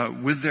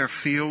with their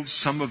fields,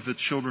 some of the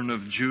children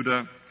of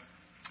Judah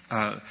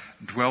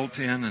dwelt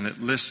in, and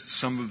it lists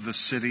some of the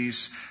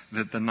cities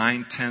that the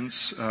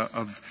 9/10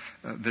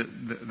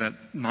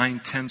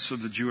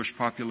 of the Jewish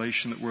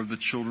population that were of the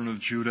children of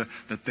Judah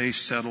that they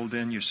settled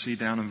in. You see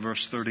down in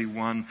verse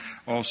 31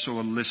 also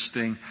a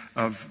listing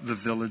of the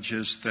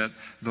villages that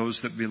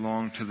those that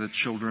belong to the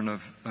children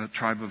of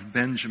tribe of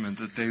Benjamin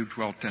that they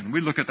dwelt in.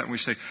 We look at that and we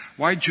say,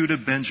 why Judah,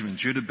 Benjamin,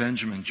 Judah,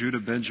 Benjamin, Judah,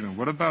 Benjamin?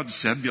 What about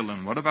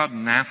Zebulun? What about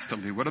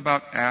Naphtali? What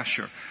about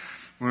Asher?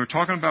 When we're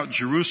talking about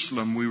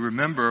Jerusalem, we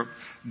remember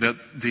that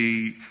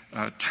the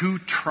two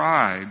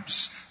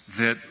tribes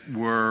that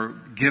were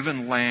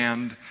given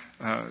land,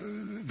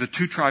 the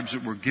two tribes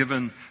that were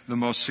given the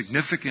most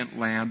significant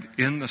land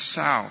in the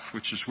south,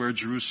 which is where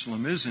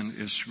Jerusalem is in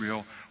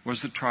Israel,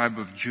 was the tribe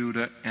of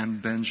Judah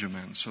and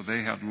Benjamin. So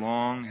they had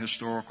long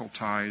historical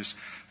ties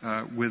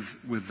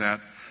with that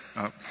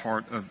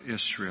part of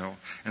Israel.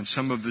 And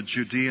some of the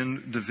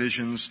Judean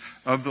divisions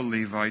of the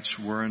Levites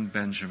were in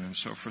Benjamin.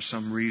 So for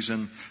some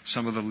reason,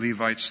 some of the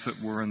Levites that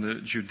were in the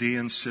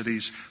Judean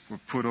cities were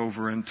put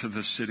over into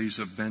the cities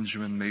of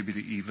Benjamin, maybe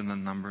to even the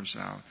numbers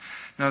out.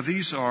 Now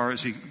these are,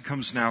 as he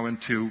comes now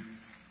into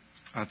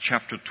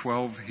chapter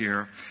 12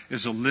 here,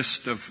 is a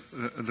list of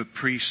the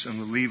priests and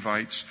the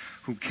Levites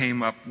who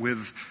came up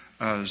with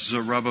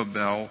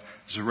Zerubbabel,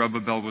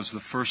 Zerubbabel was the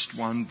first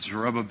one.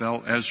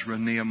 Zerubbabel, Ezra,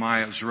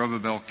 Nehemiah.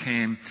 Zerubbabel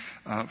came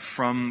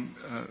from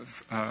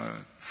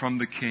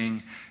the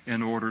king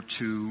in order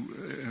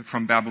to,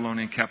 from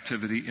Babylonian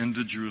captivity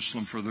into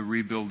Jerusalem for the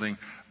rebuilding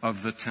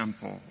of the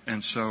temple.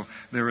 And so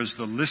there is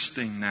the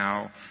listing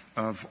now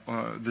of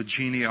the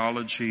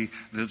genealogy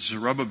that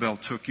Zerubbabel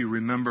took. You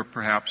remember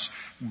perhaps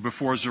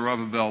before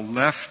Zerubbabel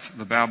left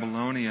the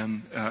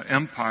Babylonian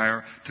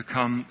empire to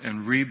come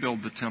and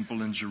rebuild the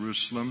temple in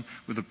Jerusalem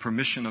with the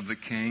permission of the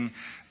king,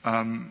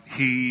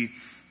 he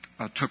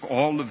took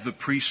all of the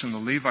priests and the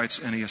Levites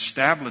and he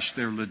established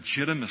their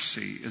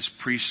legitimacy as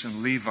priests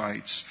and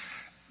Levites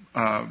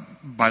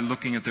by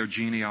looking at their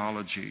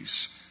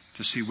genealogies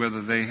to see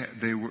whether they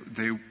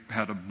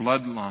had a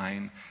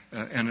bloodline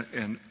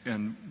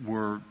and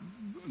were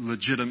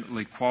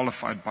legitimately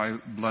qualified by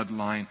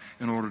bloodline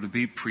in order to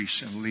be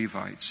priests and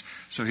Levites.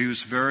 So he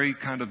was very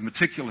kind of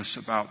meticulous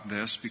about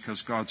this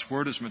because God's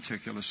Word is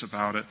meticulous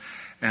about it.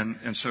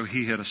 And so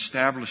he had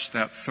established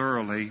that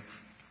thoroughly.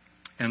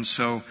 And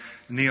so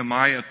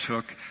Nehemiah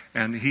took,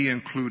 and he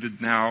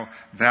included now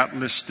that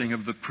listing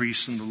of the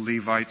priests and the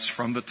Levites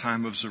from the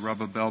time of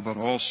Zerubbabel, but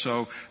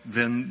also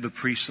then the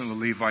priests and the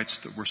Levites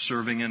that were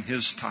serving in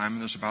his time.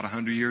 And there's about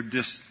 100-year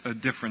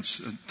difference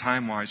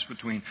time-wise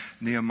between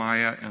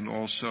Nehemiah and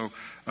also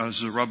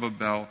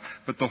Zerubbabel.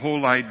 But the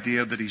whole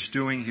idea that he's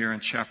doing here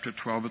in chapter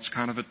 12, it's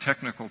kind of a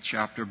technical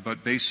chapter,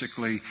 but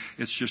basically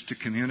it's just a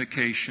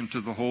communication to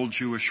the whole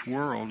Jewish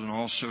world and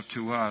also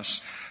to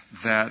us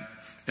that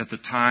at the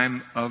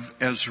time of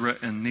Ezra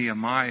and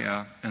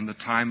Nehemiah and the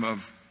time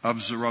of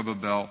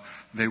Zerubbabel,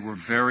 they were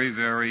very,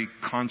 very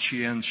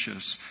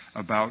conscientious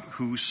about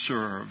who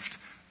served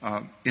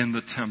in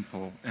the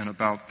temple and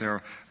about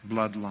their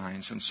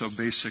bloodlines. And so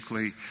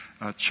basically,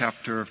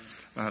 chapter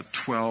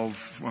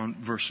 12,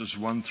 verses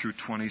 1 through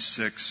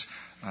 26,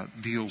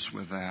 deals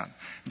with that.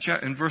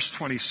 In verse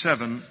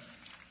 27,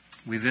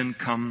 we then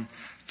come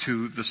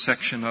to the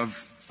section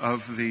of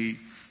the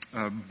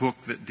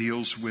book that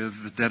deals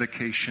with the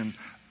dedication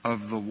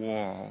of the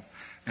wall.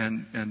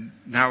 And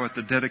now at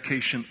the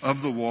dedication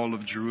of the wall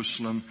of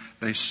Jerusalem,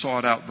 they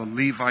sought out the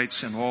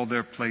Levites in all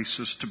their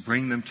places to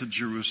bring them to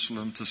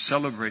Jerusalem to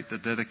celebrate the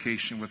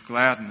dedication with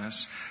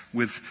gladness,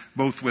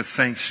 both with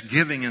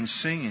thanksgiving and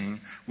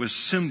singing, with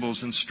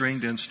cymbals and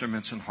stringed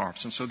instruments and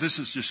harps. And so this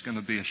is just going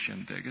to be a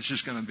shindig. It's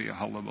just going to be a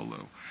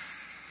hullabaloo.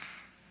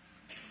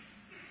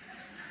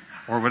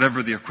 Or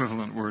whatever the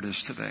equivalent word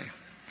is today.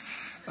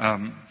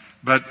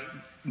 But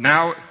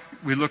now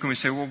we look and we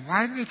say, well,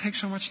 why did it take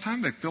so much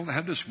time? They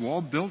had this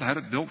wall built, had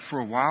it built for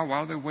a while. Why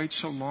did they wait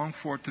so long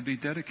for it to be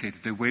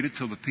dedicated? They waited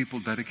till the people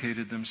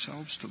dedicated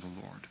themselves to the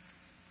Lord.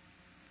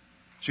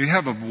 So you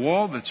have a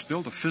wall that's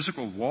built, a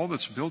physical wall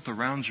that's built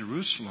around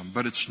Jerusalem,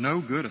 but it's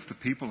no good if the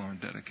people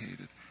aren't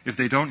dedicated. If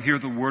they don't hear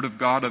the word of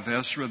God of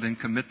Ezra, then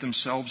commit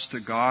themselves to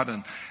God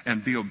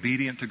and be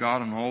obedient to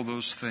God and all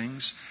those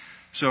things.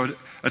 So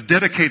a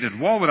dedicated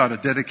wall without a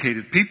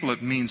dedicated people,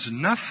 it means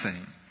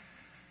nothing.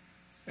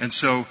 And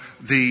so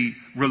the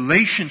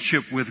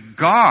relationship with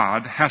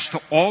God has to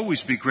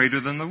always be greater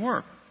than the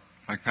work,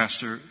 like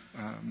Pastor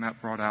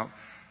Matt brought out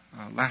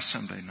last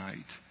Sunday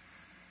night.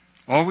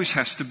 Always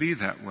has to be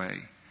that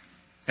way.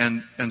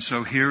 And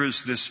so here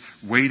is this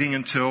waiting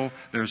until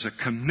there's a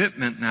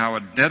commitment now, a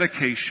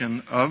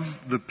dedication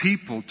of the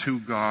people to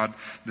God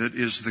that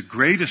is the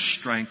greatest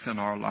strength in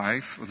our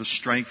life, or the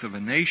strength of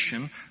a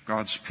nation,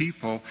 God's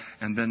people.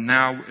 And then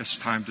now it's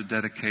time to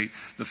dedicate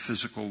the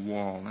physical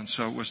wall. And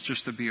so it was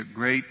just to be a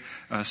great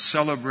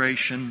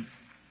celebration.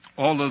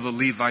 All of the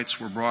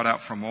Levites were brought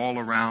out from all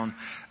around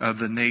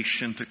the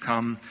nation to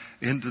come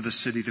into the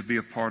city to be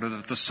a part of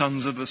it. The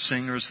sons of the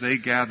singers, they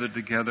gathered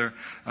together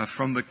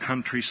from the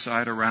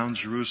countryside around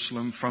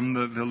Jerusalem, from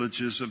the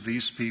villages of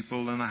these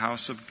people in the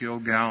house of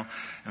Gilgal,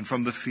 and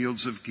from the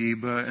fields of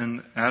Geba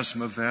and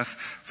Asmaveth.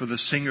 For the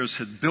singers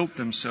had built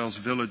themselves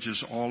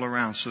villages all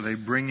around, so they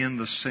bring in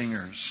the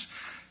singers.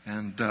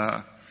 And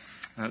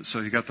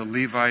so you got the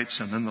Levites,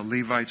 and then the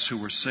Levites who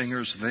were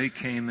singers, they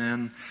came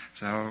in.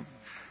 So,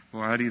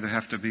 well, I'd either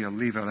have to be a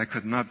Levite. I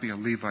could not be a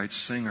Levite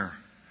singer.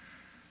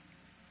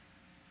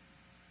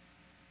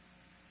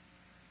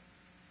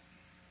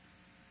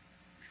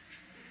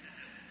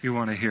 You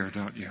want to hear,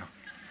 don't you?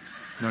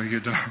 No, you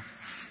don't. I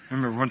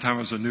remember one time I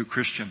was a new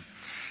Christian.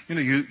 You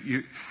know,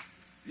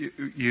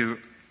 you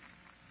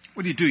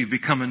what do? You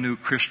become a new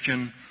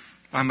Christian.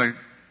 I'm a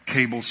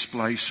cable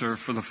splicer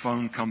for the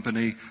phone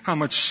company. How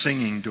much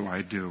singing do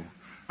I do?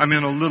 I'm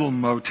in a little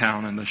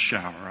Motown in the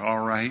shower, all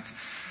right?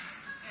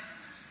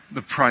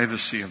 The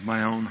privacy of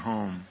my own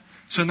home.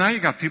 So now you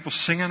got people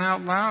singing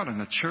out loud in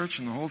the church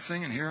and the whole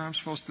thing, and here I'm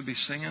supposed to be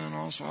singing and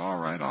all. So all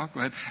right, I'll go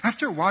ahead.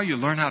 After a while, you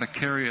learn how to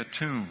carry a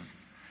tune.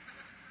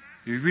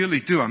 You really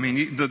do. I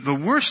mean, the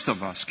worst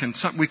of us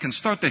we can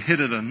start to hit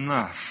it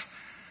enough.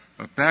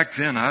 But back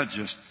then, I was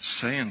just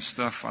saying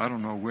stuff. I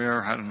don't know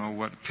where. I don't know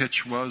what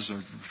pitch was,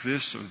 or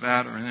this or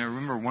that. Or I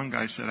remember one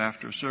guy said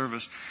after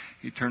service,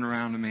 he turned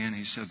around to me and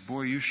he said,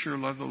 "Boy, you sure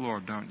love the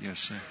Lord, don't you?"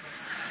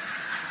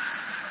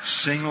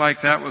 sing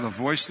like that with a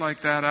voice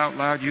like that out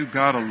loud, you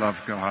got to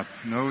love God.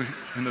 No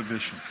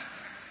inhibitions.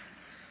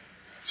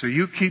 So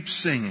you keep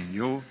singing.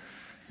 You'll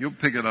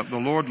pick it up. The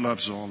Lord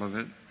loves all of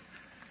it.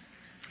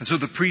 And so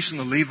the priests and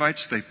the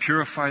Levites, they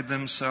purified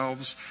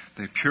themselves.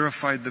 They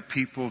purified the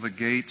people, the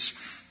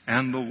gates,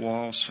 and the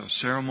wall. So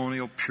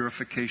ceremonial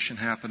purification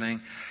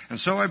happening. And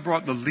so I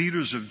brought the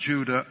leaders of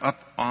Judah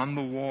up on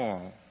the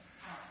wall.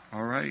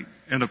 All right?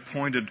 And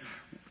appointed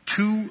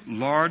 2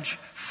 large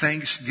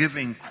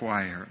thanksgiving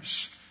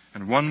choirs.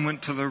 And one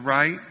went to the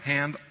right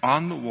hand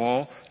on the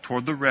wall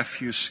toward the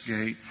refuse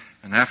gate.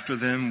 And after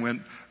them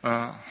went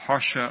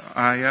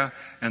Hoshaiah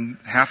and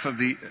half of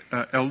the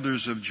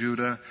elders of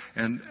Judah,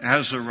 and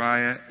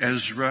Azariah,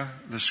 Ezra,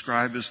 the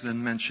scribe, is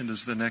then mentioned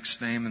as the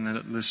next name, and then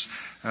it lists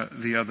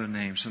the other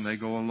names. And they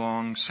go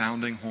along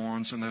sounding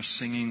horns, and they're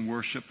singing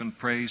worship and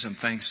praise and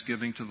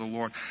thanksgiving to the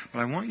Lord. But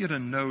I want you to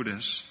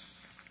notice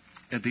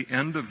at the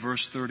end of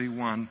verse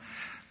 31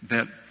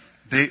 that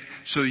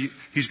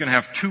he's going to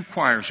have 2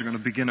 choirs. They're going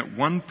to begin at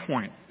one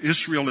point.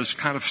 Israel is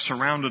kind of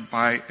surrounded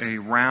by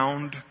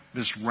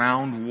this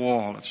round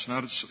wall. It's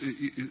kind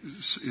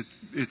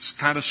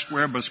of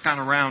square, but it's kind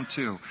of round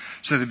too.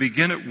 So they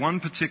begin at one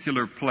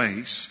particular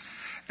place,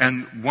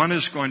 and one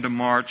is going to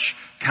march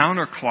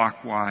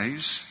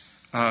counterclockwise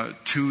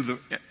to the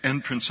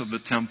entrance of the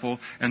temple,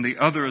 and the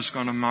other is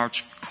going to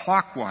march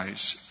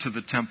clockwise to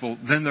the temple.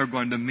 Then they're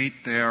going to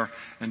meet there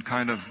and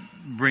kind of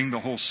bring the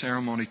whole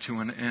ceremony to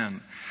an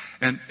end.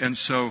 And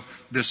so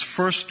this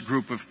first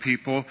group of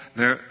people,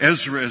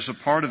 Ezra is a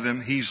part of them.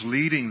 He's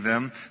leading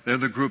them. They're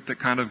the group that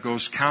kind of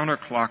goes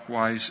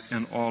counterclockwise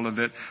in all of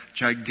it.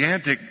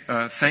 Gigantic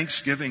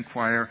thanksgiving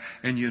choir.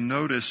 And you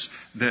notice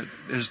that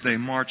as they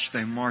marched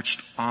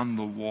on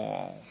the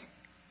wall.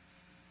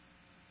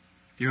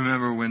 You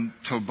remember when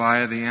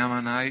Tobiah the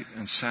Ammonite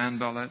and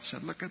Sanballat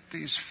said, look at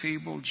these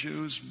feeble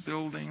Jews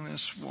building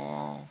this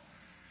wall.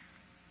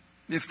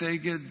 If they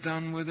get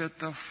done with it,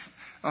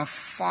 a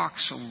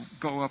fox will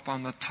go up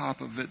on the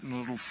top of it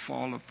and it'll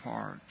fall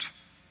apart.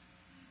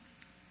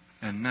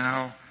 And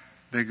now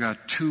they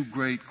got 2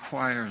 great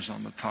choirs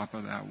on the top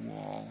of that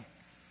wall.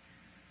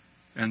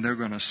 And they're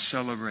going to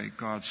celebrate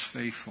God's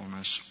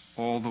faithfulness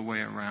all the way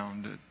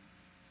around it,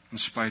 in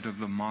spite of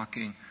the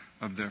mocking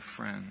of their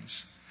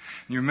friends.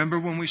 And you remember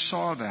when we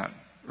saw that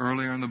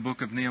earlier in the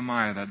book of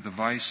Nehemiah, that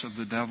device of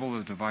the devil,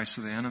 the device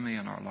of the enemy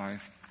in our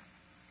life.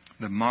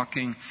 The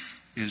mocking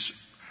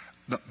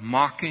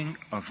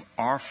of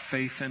our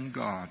faith in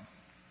God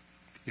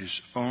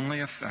is only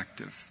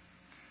effective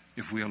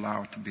if we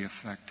allow it to be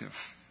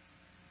effective.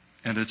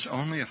 And it's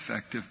only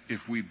effective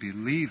if we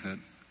believe it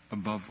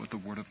above what the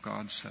Word of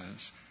God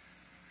says.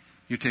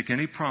 You take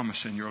any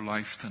promise in your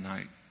life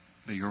tonight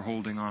that you're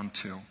holding on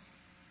to,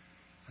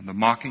 and the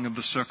mocking of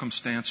the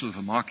circumstances,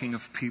 the mocking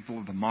of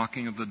people, the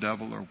mocking of the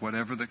devil, or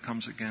whatever that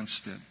comes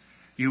against it,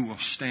 you will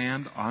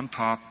stand on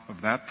top of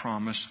that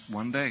promise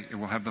one day. It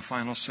will have the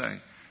final say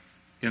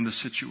in the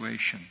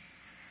situation.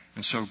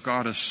 And so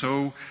God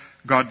so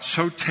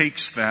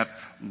takes that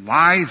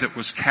lie that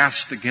was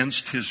cast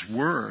against His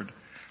Word,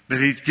 that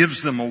He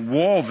gives them a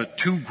wall that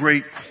 2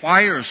 great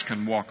choirs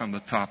can walk on the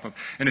top of.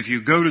 And if you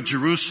go to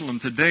Jerusalem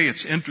today,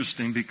 it's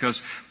interesting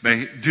because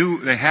they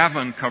have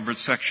uncovered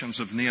sections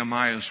of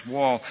Nehemiah's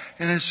wall,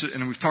 and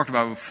we've talked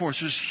about it before. It's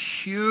just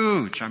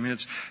huge. I mean,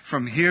 it's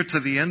from here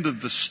to the end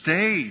of the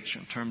stage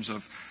in terms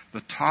of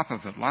the top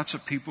of it. Lots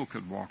of people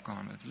could walk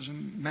on it. It's a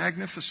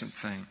magnificent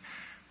thing.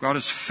 God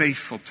is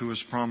faithful to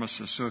His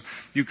promises. So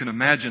you can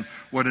imagine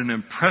what an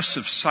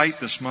impressive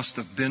sight this must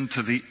have been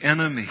to the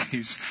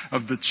enemies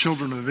of the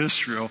children of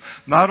Israel.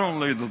 Not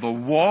only are the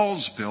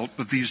walls built,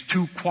 but these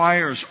 2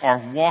 choirs are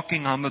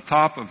walking on the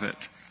top of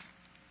it.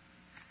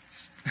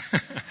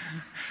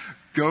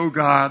 Go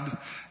God,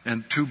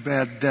 and too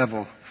bad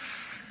devil.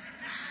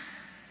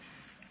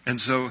 And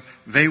so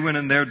they went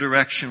in their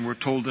direction. We're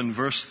told in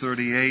verse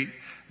 38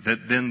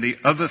 that then the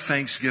other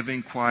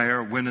thanksgiving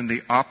choir went in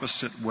the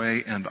opposite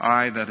way, and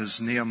that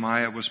is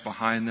Nehemiah, was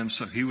behind them.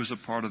 So he was a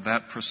part of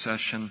that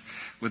procession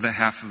with the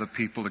half of the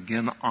people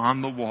again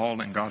on the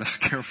wall, and God is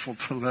careful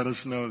to let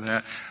us know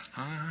that.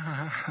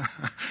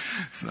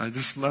 So I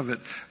just love it.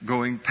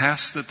 Going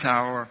past the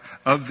tower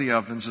of the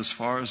ovens as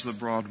far as the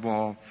broad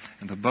wall,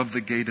 and above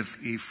the gate of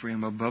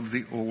Ephraim, above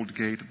the old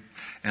gate,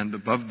 and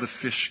above the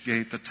fish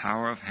gate, the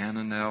tower of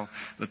Hananel,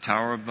 the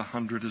tower of the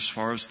 100 as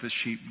far as the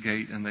sheep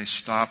gate, and they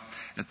stopped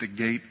at the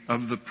gate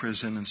of the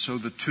prison. And so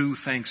the 2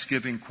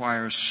 thanksgiving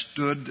choirs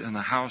stood in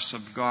the house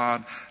of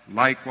God.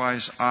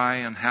 Likewise, I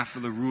and half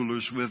of the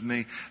rulers with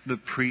me, the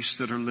priests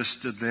that are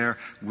listed there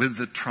with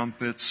the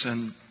trumpets,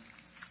 and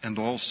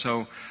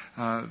also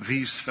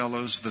these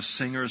fellows, the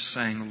singers,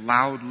 sang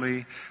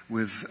loudly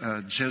with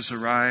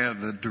Jezariah,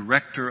 the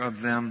director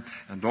of them.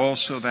 And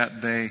also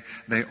that day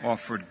they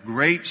offered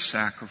great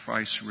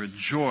sacrifice,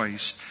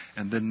 rejoiced.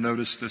 And then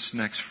notice this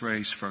next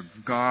phrase, for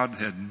God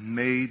had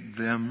made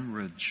them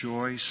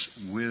rejoice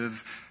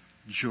with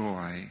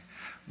joy.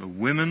 The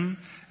women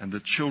and the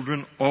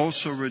children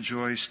also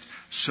rejoiced,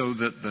 so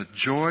that the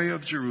joy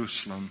of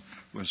Jerusalem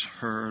was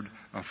heard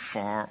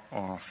afar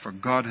off. For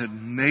God had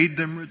made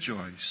them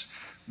rejoice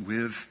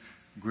with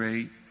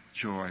great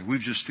joy.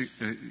 We've just,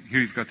 here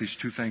you've got these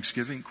two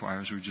Thanksgiving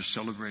choirs. We've just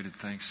celebrated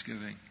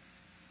Thanksgiving.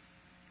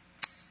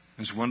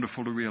 It's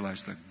wonderful to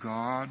realize that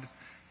God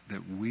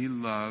that we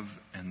love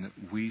and that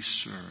we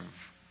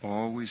serve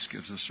always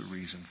gives us a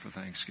reason for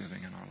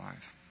thanksgiving in our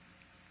life.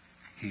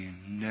 He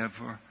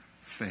never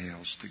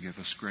fails to give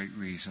us great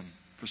reason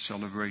for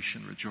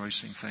celebration,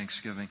 rejoicing,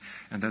 thanksgiving.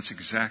 And that's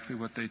exactly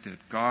what they did.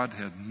 God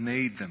had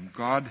made them.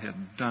 God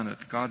had done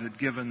it. God had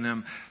given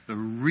them the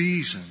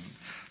reason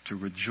to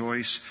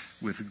rejoice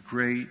with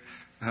great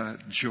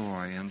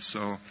joy. And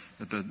so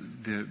the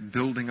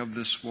building of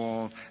this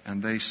wall,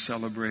 and they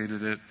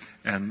celebrated it,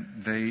 and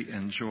they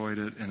enjoyed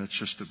it, and it's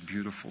just a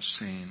beautiful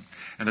scene.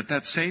 And at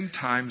that same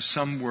time,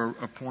 some were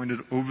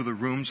appointed over the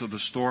rooms of the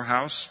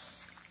storehouse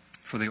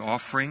for the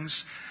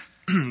offerings,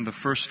 the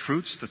first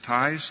fruits, the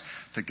tithes,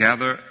 to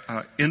gather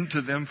into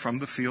them from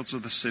the fields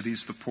of the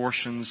cities the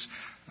portions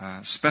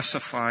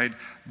specified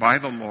by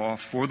the law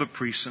for the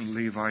priests and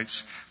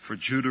Levites. For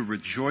Judah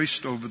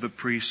rejoiced over the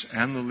priests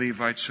and the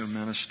Levites who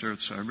ministered.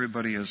 So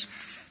everybody is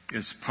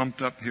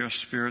pumped up here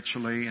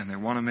spiritually, and they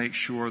want to make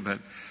sure that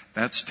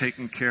that's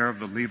taken care of.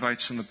 The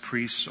Levites and the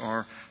priests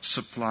are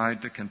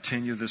supplied to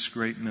continue this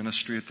great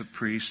ministry at the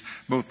priests.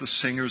 Both the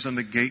singers and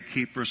the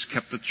gatekeepers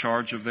kept the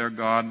charge of their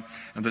God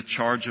and the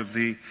charge of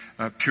the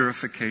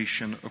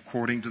purification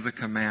according to the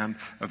command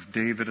of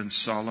David and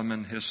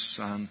Solomon his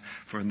son.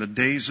 For in the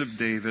days of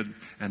David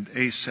and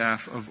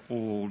Asaph of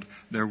old,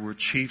 there were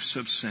chiefs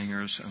of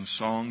singers and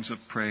songs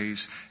of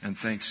praise and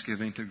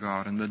thanksgiving to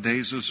God. In the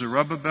days of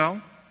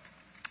Zerubbabel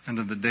and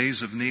in the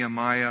days of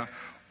Nehemiah,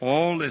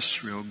 all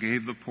Israel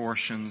gave the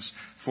portions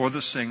for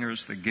the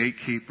singers, the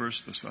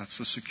gatekeepers, that's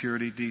the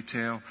security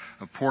detail,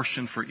 a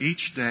portion for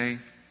each day.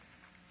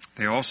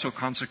 They also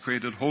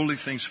consecrated holy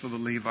things for the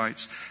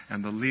Levites,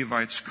 and the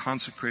Levites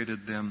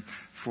consecrated them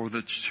for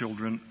the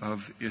children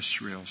of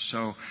Israel.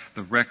 So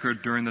the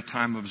record during the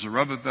time of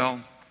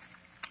Zerubbabel,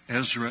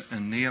 Ezra,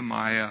 and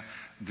Nehemiah,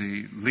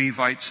 the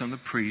Levites and the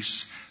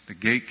priests, the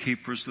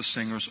gatekeepers, the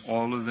singers,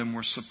 all of them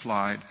were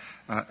supplied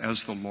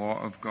as the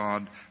law of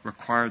God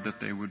required that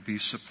they would be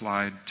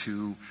supplied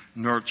to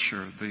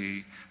nurture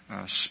the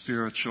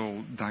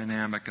spiritual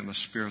dynamic and the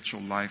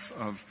spiritual life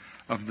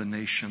of the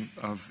nation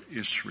of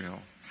Israel.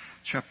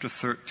 Chapter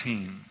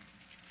 13.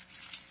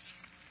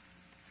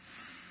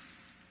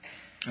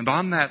 And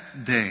on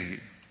that day,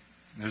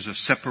 there's a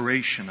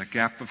separation, a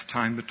gap of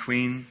time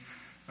between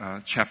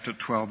chapter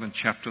 12 and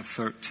chapter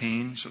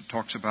 13. So it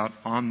talks about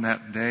on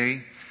that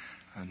day.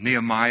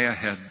 Nehemiah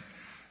had,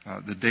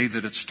 the day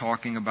that it's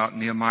talking about,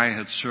 Nehemiah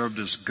had served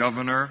as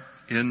governor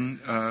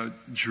in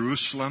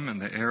Jerusalem, in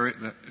the area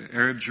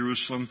of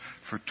Jerusalem,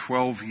 for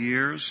 12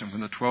 years. And when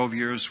the 12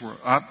 years were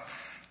up,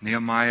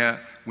 Nehemiah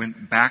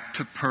went back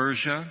to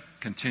Persia,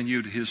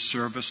 continued his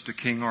service to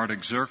King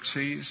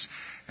Artaxerxes.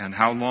 And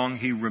how long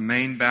he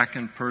remained back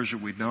in Persia,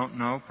 we don't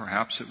know.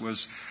 Perhaps it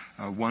was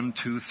 1,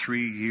 2,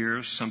 3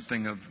 years,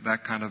 something of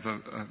that kind of a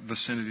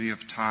vicinity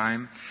of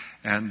time.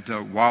 And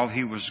while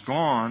he was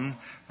gone,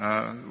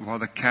 while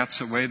the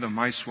cat's away, the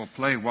mice will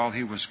play. While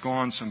he was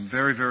gone, some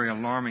very, very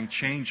alarming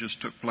changes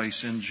took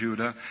place in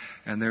Judah.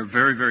 And there are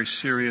very, very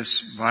serious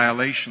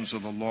violations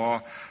of the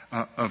law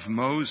of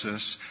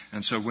Moses.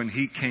 And so when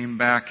he came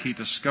back, he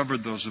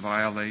discovered those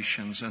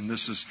violations. And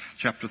this is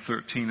chapter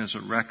 13 as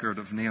a record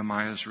of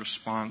Nehemiah's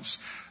response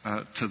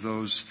to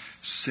those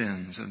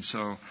sins. And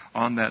so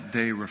on that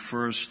day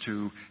refers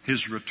to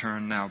his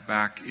return now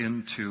back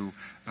into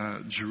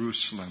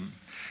Jerusalem.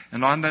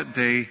 And on that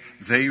day,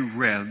 they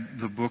read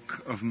the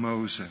book of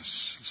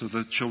Moses. So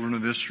the children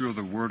of Israel,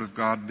 the word of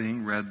God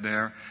being read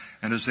there.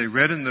 And as they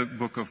read in the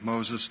book of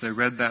Moses, they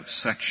read that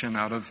section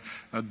out of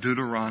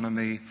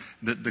Deuteronomy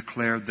that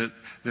declared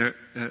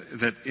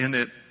that in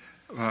it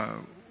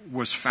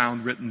was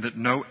found written that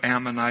no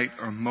Ammonite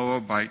or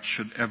Moabite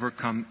should ever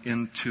come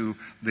into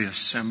the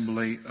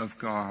assembly of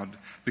God,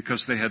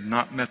 because they had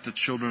not met the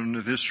children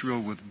of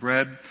Israel with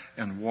bread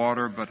and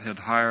water, but had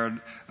hired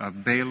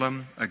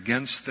Balaam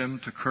against them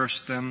to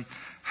curse them.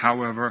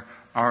 However,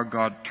 our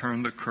God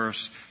turned the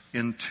curse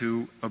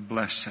into a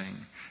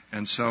blessing.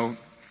 And so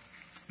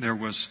there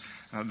was,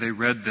 they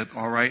read that,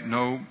 all right,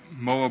 no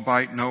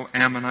Moabite, no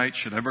Ammonite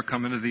should ever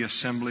come into the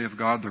assembly of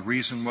God. The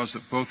reason was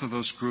that both of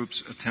those groups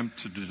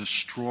attempted to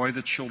destroy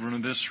the children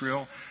of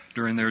Israel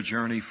during their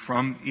journey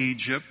from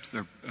Egypt,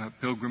 their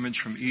pilgrimage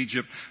from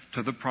Egypt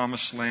to the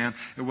Promised Land.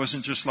 It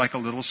wasn't just like a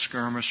little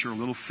skirmish or a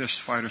little fist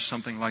fight or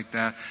something like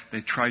that. They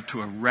tried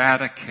to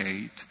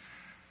eradicate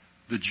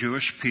the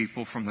Jewish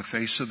people from the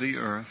face of the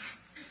earth,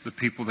 the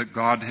people that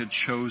God had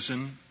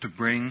chosen to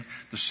bring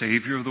the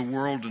Savior of the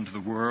world into the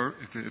world.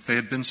 If they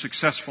had been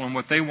successful in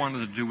what they wanted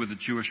to do with the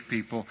Jewish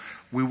people,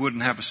 we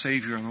wouldn't have a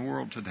Savior in the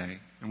world today.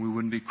 And we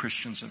wouldn't be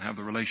Christians and have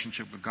the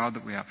relationship with God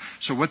that we have.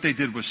 So what they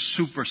did was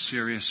super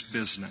serious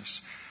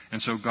business. And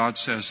so God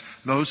says,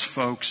 those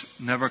folks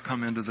never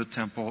come into the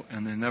temple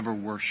and they never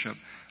worship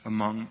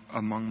among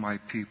my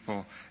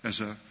people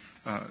as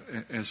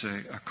as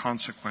a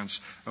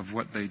consequence of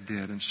what they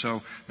did. And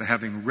so,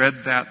 having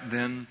read that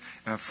then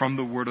from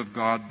the Word of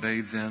God,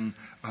 they then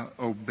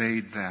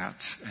obeyed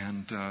that,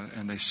 and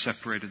they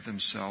separated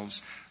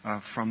themselves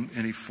from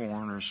any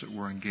foreigners that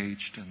were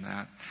engaged in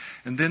that.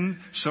 And then,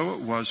 so it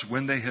was,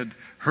 when they had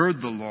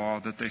heard the law,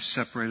 that they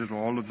separated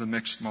all of the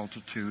mixed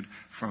multitude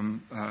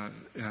from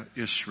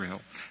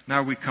Israel.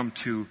 Now we come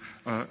to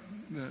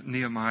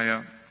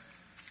Nehemiah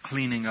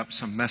cleaning up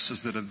some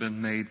messes that have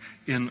been made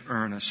in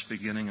earnest,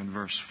 beginning in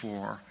verse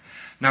 4.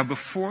 Now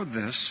before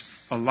this,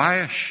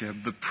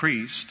 Eliashib the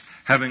priest,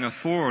 having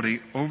authority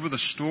over the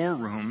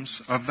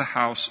storerooms of the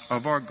house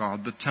of our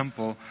God, the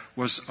temple,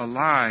 was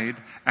allied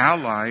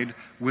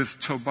with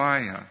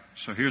Tobiah.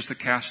 So here's the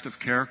cast of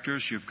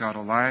characters. You've got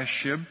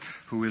Eliashib,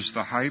 who is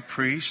the high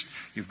priest.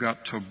 You've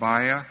got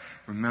Tobiah.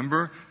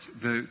 Remember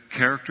the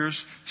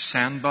characters,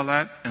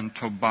 Sanballat and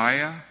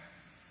Tobiah,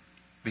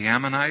 the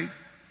Ammonite.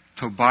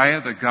 Tobiah,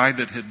 the guy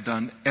that had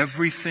done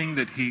everything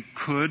that he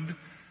could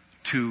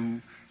to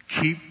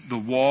keep the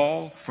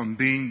wall from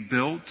being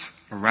built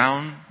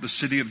around the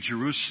city of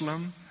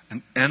Jerusalem,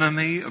 an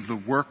enemy of the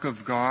work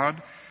of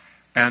God.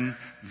 And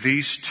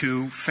these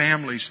two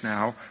families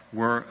now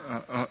were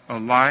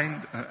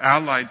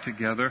allied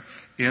together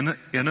in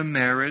a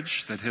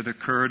marriage that had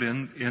occurred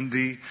in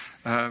the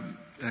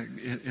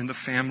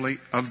family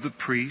of the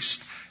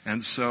priest.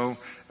 And so,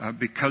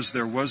 because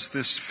there was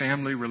this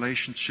family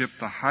relationship,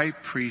 the high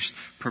priest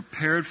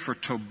prepared for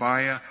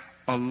Tobiah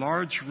a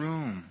large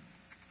room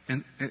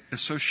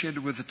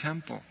associated with the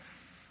temple,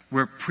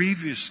 where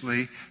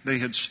previously they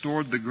had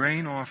stored the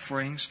grain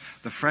offerings,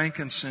 the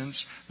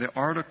frankincense, the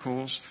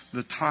articles,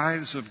 the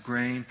tithes of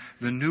grain,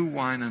 the new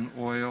wine and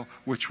oil,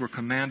 which were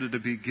commanded to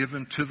be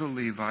given to the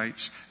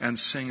Levites and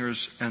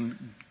singers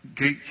and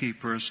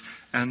gatekeepers,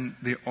 and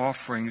the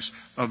offerings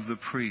of the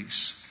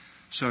priests.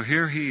 So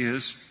here he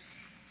is.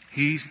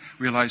 He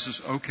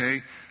realizes,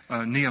 okay,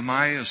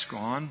 Nehemiah is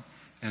gone,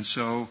 and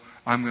so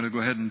I'm going to go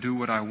ahead and do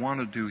what I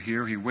want to do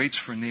here. He waits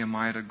for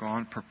Nehemiah to go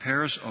on,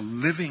 prepares a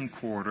living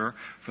quarter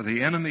for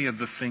the enemy of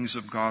the things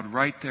of God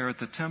right there at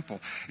the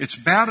temple. It's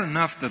bad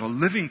enough that a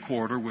living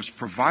quarter was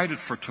provided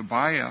for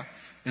Tobiah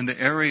in the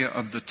area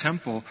of the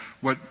temple,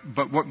 but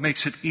what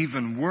makes it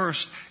even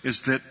worse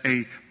is that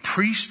a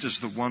priest is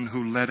the one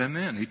who let him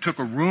in. He took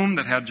a room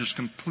that had just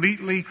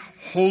completely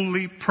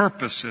holy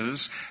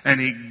purposes, and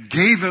he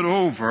gave it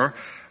over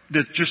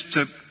just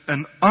to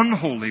an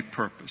unholy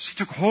purpose. He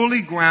took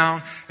holy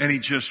ground and he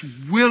just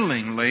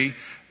willingly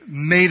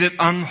made it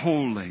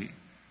unholy. It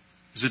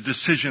was a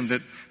decision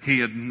that he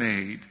had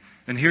made.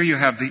 And here you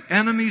have the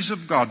enemies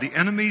of God, the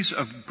enemies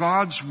of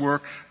God's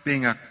work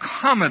being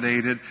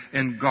accommodated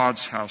in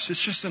God's house.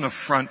 It's just an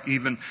affront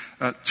even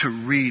to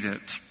read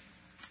it.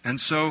 And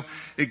so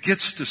it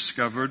gets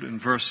discovered in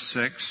verse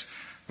 6.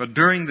 But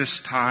during this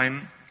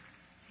time,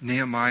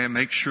 Nehemiah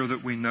makes sure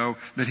that we know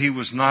that he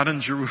was not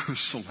in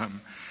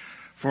Jerusalem.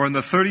 For in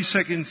the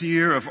 32nd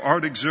year of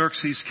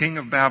Artaxerxes, king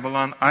of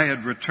Babylon, I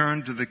had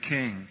returned to the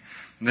king.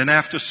 And then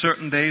after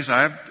certain days,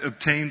 I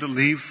obtained a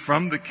leave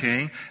from the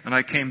king, and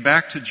I came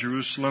back to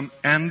Jerusalem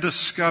and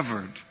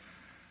discovered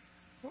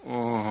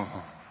the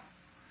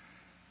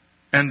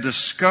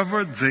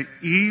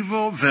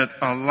evil that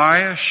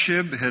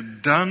Eliashib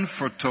had done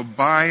for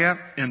Tobiah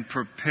in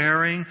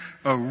preparing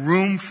a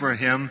room for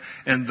him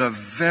in the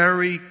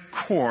very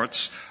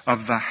courts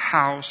of the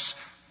house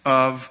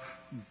of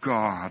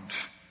God.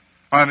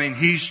 I mean,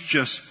 he's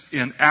just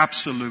in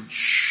absolute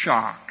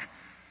shock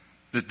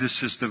that this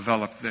has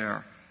developed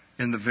there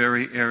in the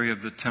very area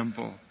of the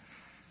temple.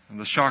 And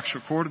the shock's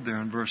recorded there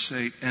in verse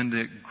 8. And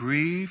it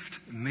grieved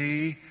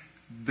me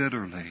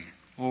bitterly.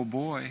 Oh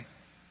boy.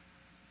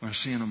 We're going to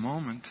see in a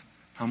moment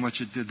how much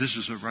it did. This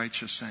is a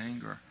righteous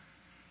anger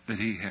that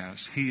he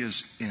has. He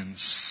is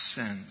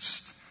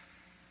incensed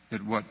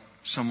at what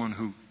someone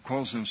who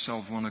calls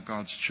himself one of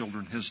God's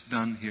children has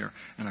done here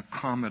in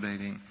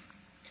accommodating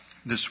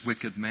this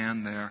wicked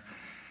man there.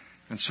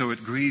 And so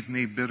it grieved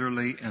me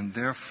bitterly, and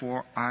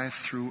therefore I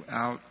threw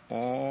out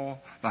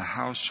all the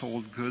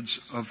household goods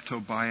of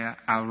Tobiah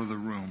out of the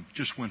room.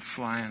 Just went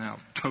flying out.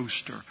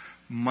 Toaster,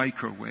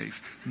 microwave,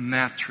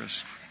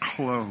 mattress,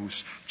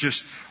 clothes.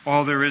 Just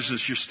all there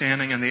is you're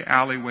standing in the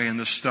alleyway and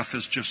the stuff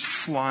is just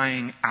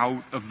flying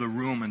out of the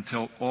room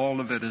until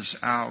all of it is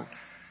out.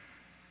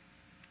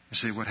 You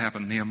say, what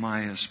happened?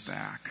 Nehemiah is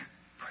back.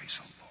 Praise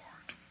the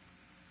Lord.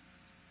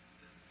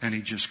 And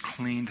he just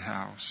cleaned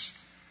house.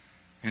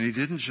 And he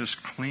didn't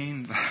just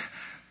clean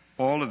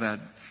all of that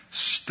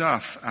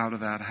stuff out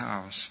of that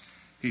house.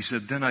 He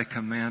said, then I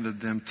commanded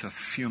them to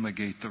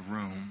fumigate the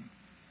room,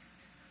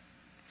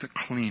 to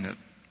clean it,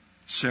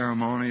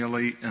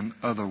 ceremonially and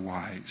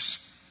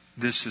otherwise.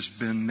 This has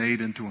been made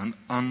into an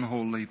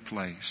unholy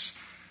place.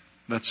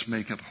 Let's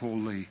make it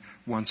holy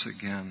once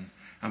again.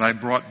 And I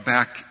brought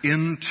back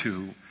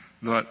into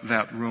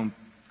that room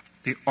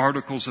the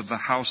articles of the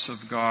house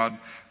of God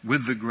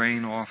with the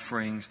grain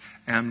offerings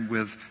and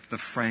with the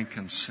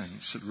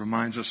frankincense. It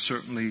reminds us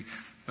certainly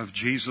of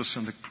Jesus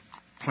and the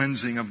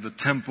cleansing of the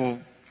temple,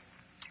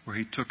 where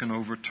he took and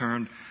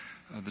overturned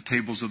the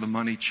tables of the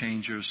money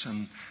changers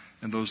and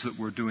those that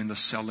were doing the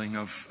selling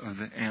of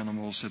the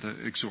animals at an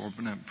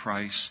exorbitant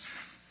price.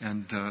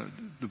 And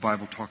the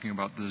Bible talking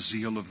about the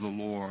zeal of the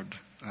Lord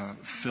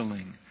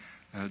filling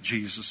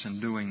Jesus in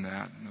doing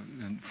that,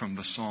 and from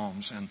the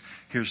Psalms. And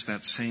here's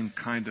that same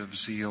kind of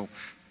zeal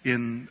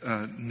in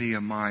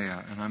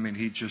Nehemiah. And I mean,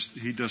 he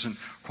doesn't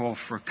call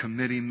for a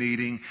committee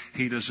meeting.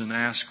 He doesn't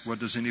ask, what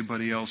does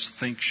anybody else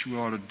think we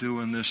ought to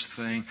do in this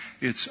thing?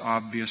 It's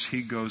obvious.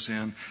 He goes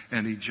in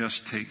and he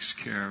just takes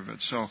care of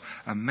it. So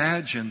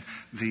imagine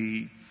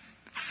the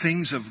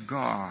things of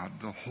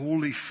God, the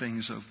holy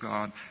things of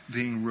God,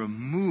 being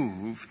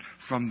removed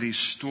from these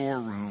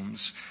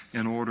storerooms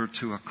in order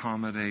to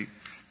accommodate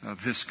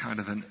this kind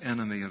of an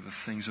enemy of the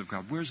things of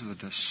God. Where's the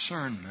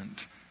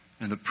discernment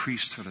in the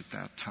priesthood at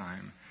that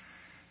time?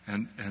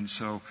 And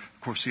so,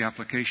 of course, the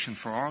application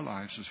for our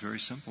lives is very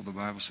simple. The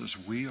Bible says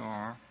we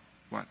are,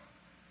 what?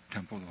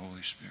 Temple of the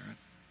Holy Spirit.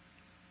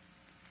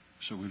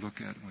 So we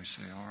look at it and we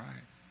say, all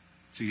right.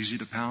 It's easy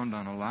to pound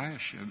on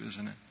Eliashib,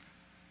 isn't it?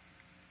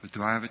 But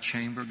do I have a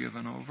chamber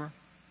given over?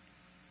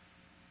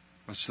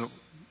 What's the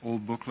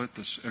old booklet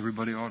that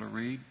everybody ought to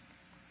read?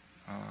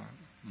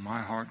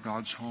 My Heart,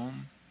 God's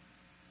Home.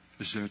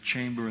 Is there a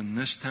chamber in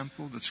this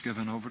temple that's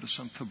given over to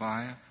some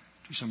Tobiah,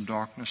 to some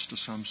darkness, to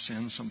some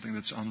sin, something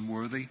that's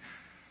unworthy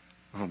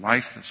of a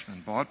life that's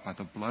been bought by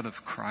the blood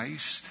of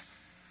Christ?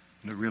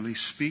 And it really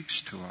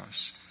speaks to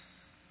us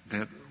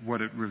that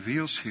what it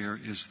reveals here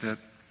is that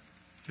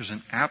there's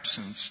an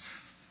absence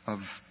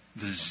of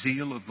the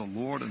zeal of the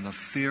Lord and the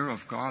fear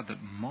of God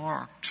that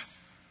marked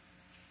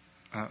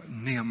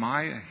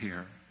Nehemiah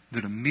here.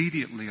 That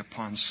immediately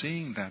upon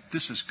seeing that,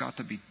 this has got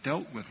to be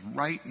dealt with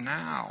right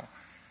now.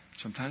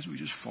 Sometimes we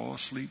just fall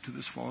asleep to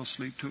this, fall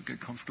asleep to it, get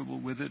comfortable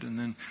with it, and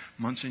then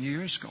months and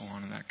years go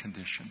on in that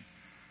condition.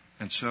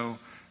 And so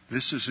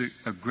this is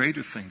a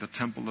greater thing, the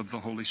temple of the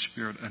Holy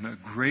Spirit, and a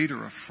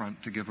greater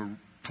affront to give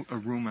a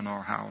room in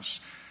our house,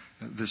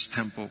 this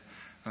temple,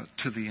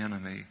 to the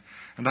enemy.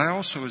 And I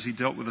also, as he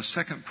dealt with a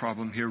second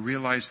problem here,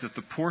 realized that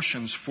the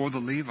portions for the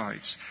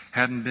Levites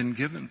hadn't been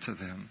given to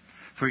them.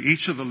 For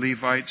each of the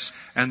Levites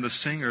and the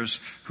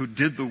singers who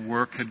did the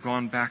work had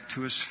gone back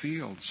to his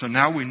field. So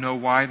now we know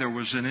why there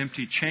was an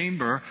empty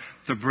chamber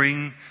to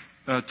bring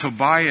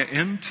Tobiah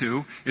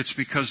into. It's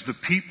because the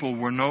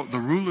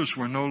rulers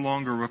were no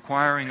longer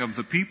requiring of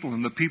the people,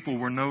 and the people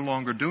were no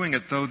longer doing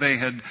it, though they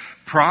had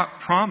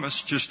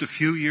promised just a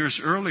few years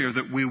earlier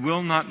that we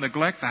will not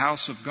neglect the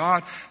house of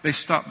God. They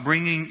stopped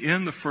bringing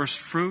in the first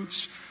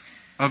fruits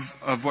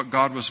of what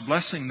God was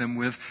blessing them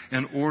with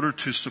in order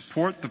to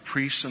support the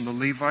priests and the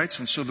Levites.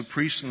 And so the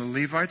priests and the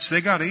Levites,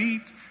 they got to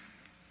eat.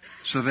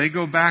 So they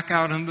go back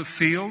out in the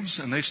fields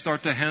and they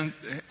start to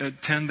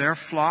tend their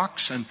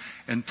flocks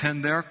and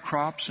tend their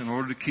crops in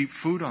order to keep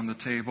food on the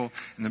table.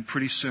 And then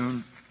pretty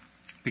soon,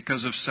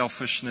 because of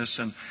selfishness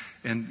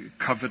and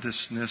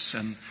covetousness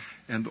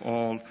and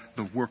all,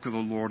 the work of the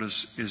Lord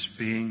is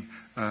being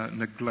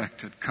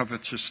neglected.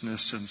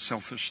 Covetousness and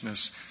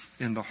selfishness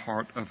in the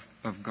heart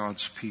of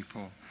God's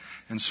people.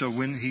 And so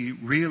when he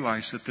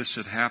realized that this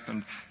had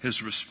happened,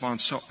 his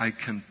response, so I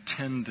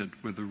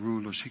contended with the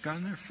rulers. He got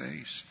in their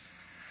face.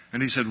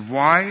 And he said,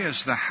 why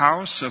is the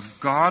house of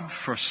God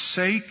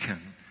forsaken?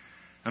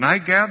 And I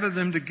gathered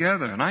them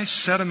together and I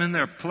set them in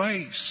their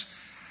place.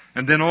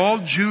 And then all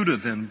Judah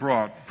then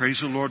brought, praise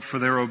the Lord for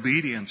their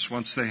obedience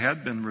once they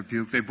had been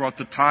rebuked. They brought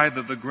the tithe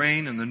of the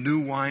grain and the new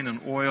wine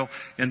and oil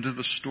into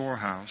the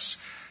storehouse.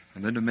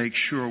 And then to make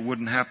sure it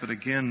wouldn't happen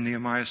again,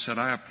 Nehemiah said,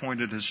 I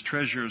appointed his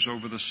treasurers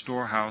over the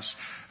storehouse,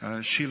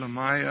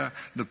 Shelemiah,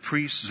 the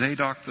priest,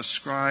 Zadok the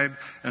scribe,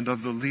 and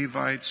of the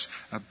Levites,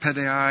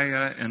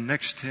 Pedaiah, and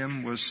next to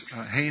him was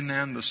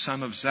Hanan, the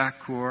son of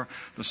Zakkur,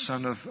 the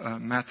son of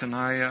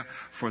Mattaniah,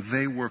 for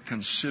they were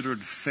considered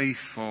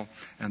faithful,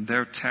 and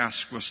their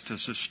task was to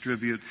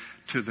distribute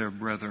to their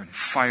brethren.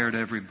 Fired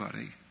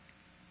everybody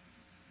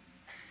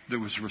that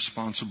was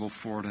responsible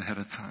for it ahead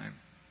of time.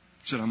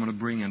 Said, I'm going to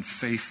bring in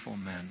faithful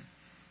men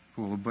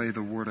who will obey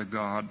the word of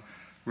God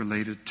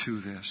related to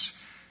this.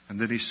 And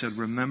then he said,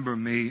 remember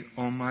me,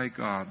 O my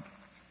God,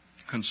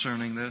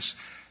 concerning this,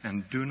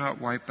 and do not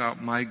wipe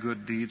out my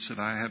good deeds that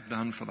I have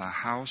done for the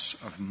house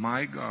of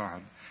my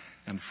God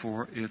and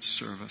for its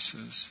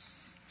services.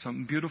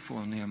 Something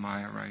beautiful in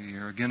Nehemiah right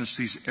here. Again, it's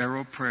these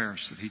arrow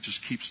prayers that he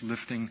just keeps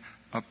lifting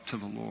up to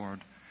the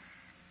Lord.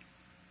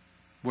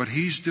 What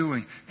he's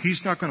doing,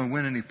 he's not going to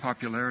win any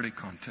popularity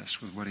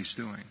contests with what he's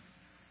doing.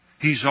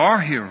 He's our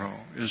hero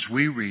as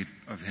we read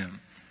of him.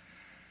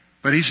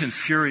 But he's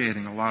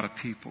infuriating a lot of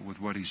people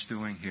with what he's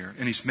doing here.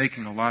 And he's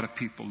making a lot of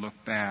people look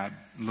bad,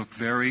 look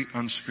very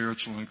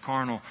unspiritual and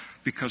carnal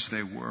because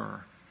they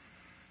were.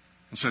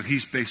 And so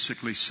he's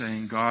basically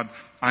saying, God,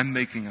 I'm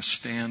making a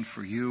stand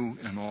for you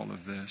in all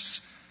of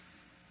this.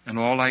 And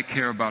all I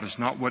care about is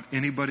not what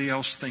anybody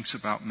else thinks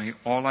about me.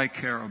 All I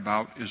care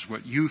about is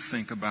what you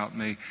think about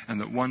me. And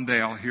that one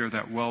day I'll hear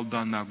that, well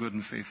done, thou good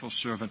and faithful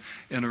servant,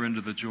 enter into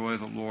the joy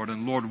of the Lord.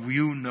 And Lord,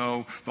 you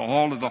know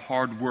all of the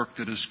hard work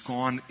that has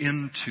gone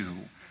into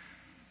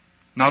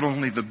Not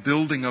only the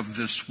building of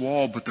this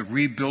wall, but the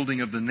rebuilding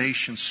of the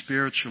nation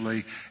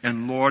spiritually.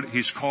 And Lord,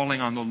 he's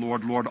calling on the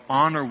Lord, Lord,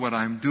 honor what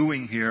I'm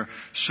doing here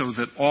so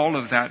that all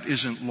of that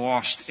isn't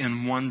lost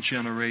in one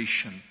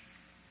generation.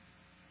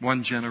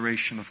 One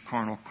generation of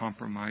carnal,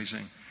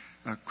 compromising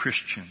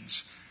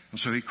Christians. And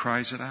so he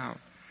cries it out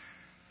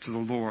to the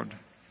Lord.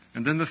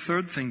 And then the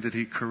third thing that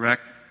he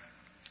corrected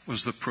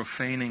was the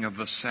profaning of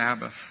the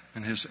Sabbath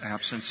in his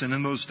absence. And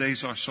in those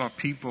days I saw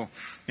people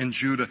in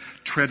Judah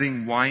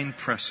treading wine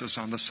presses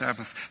on the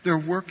Sabbath. They're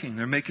working,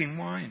 they're making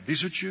wine.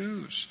 These are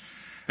Jews.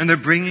 And they're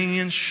bringing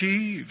in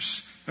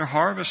sheaves. They're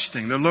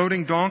harvesting. They're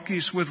loading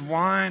donkeys with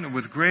wine and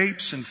with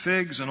grapes and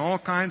figs and all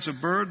kinds of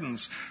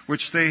burdens,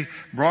 which they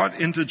brought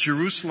into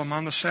Jerusalem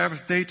on the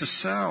Sabbath day to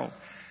sell.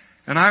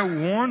 And I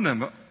warned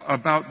them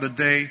about the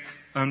day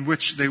on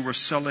which they were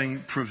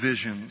selling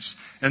provisions.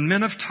 And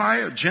men of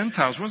Tyre,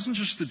 Gentiles, wasn't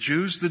just the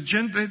Jews,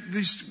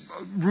 these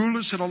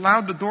rulers had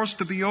allowed the doors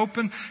to be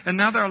open, and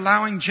now they're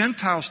allowing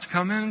Gentiles to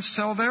come in and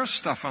sell their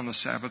stuff on the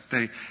Sabbath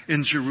day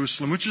in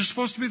Jerusalem, which is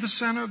supposed to be the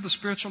center of the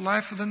spiritual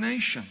life of the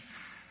nation.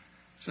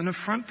 It's an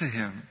affront to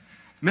him.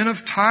 Men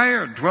of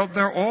Tyre dwelt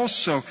there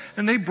also,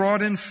 and they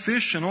brought in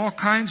fish and all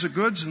kinds of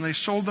goods, and they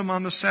sold them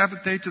on the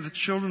Sabbath day to the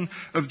children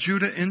of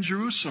Judah in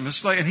Jerusalem.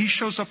 It's like, and he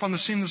shows up on the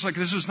scene. It's like,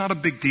 this is not a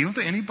big deal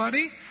to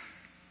anybody.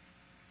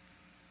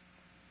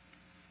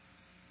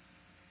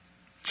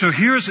 So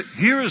here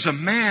is a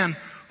man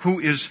who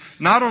is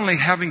not only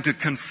having to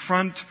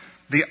confront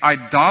the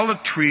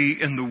idolatry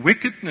and the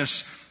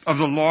wickedness of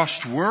the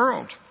lost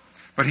world,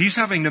 but he's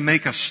having to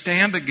make a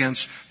stand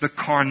against the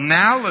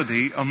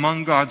carnality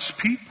among God's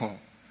people.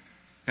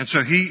 And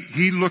so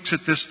he looks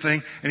at this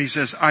thing and he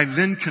says, I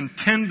then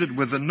contended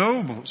with the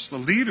nobles, the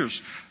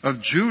leaders of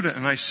Judah,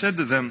 and I said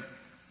to them,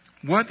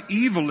 what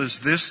evil is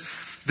this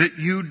that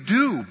you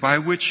do by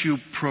which you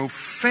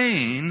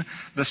profane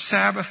the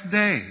Sabbath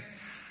day?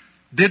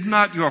 Did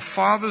not your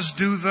fathers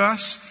do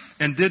thus?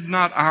 And did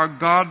not our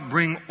God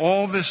bring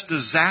all this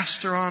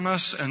disaster on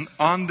us and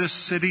on this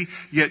city?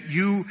 Yet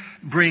you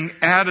bring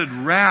added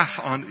wrath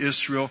on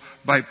Israel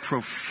by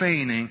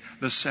profaning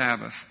the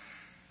Sabbath.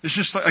 It's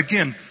just like,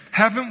 again,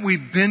 haven't we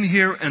been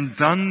here and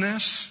done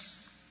this?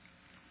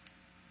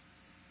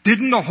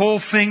 Didn't the whole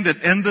thing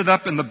that ended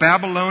up in the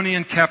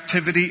Babylonian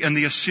captivity and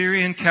the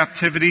Assyrian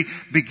captivity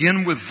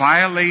begin with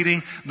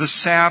violating the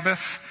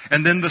Sabbath?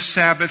 And then the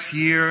Sabbath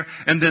year,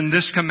 and then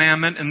this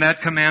commandment, and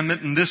that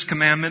commandment, and this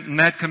commandment, and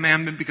that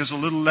commandment, because a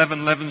little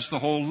leaven leavens the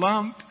whole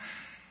lump.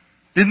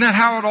 Isn't that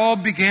how it all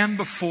began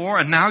before?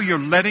 And now you're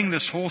letting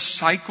this whole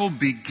cycle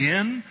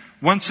begin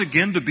once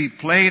again to be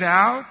played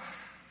out?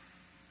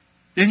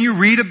 Then you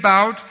read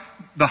about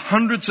the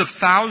hundreds of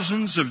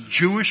thousands of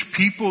Jewish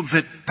people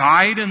that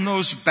died in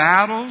those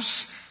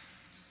battles,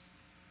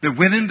 that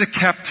went into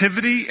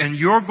captivity, and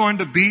you're going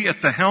to be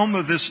at the helm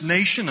of this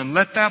nation and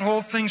let that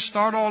whole thing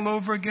start all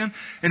over again.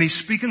 And he's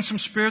speaking some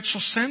spiritual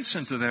sense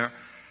into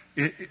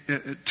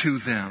to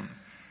them.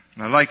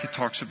 And I like it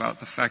talks about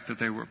the fact that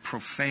they were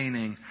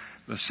profaning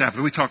the Sabbath.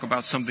 We talk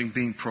about something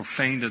being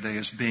profane today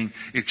as being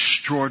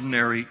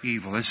extraordinary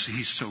evil.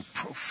 He's so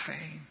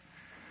profane.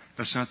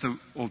 That's not the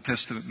Old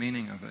Testament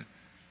meaning of it.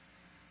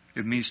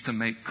 It means to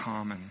make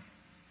common.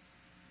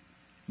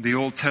 The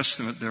Old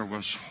Testament, there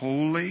was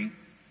holy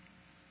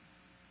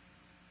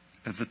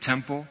at the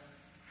temple,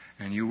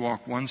 and you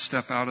walk one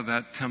step out of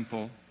that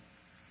temple,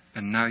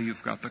 and now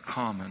you've got the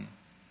common,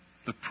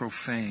 the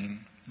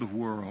profane, the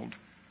world.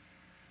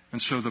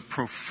 And so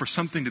for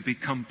something to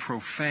become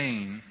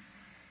profane,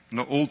 in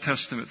the Old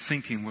Testament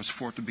thinking was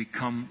for it to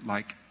become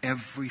like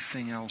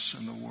everything else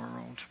in the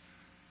world.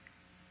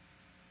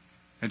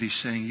 And he's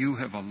saying, you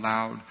have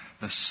allowed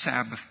the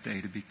Sabbath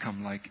day to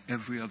become like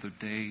every other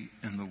day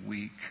in the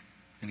week.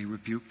 And he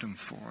rebuked them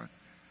for it.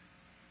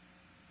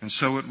 And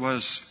so it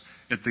was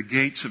at the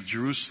gates of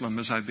Jerusalem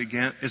as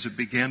it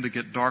began to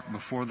get dark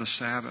before the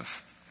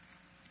Sabbath,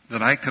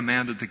 that I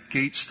commanded the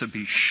gates to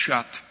be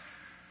shut.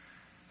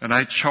 And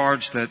I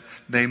charged that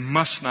they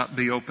must not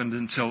be opened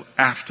until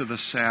after the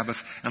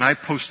Sabbath. And I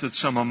posted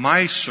some of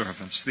my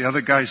servants. The other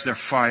guys, they're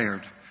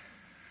fired.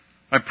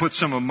 I put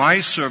some of my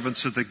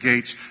servants at the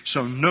gates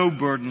so no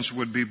burdens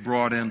would be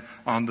brought in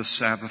on the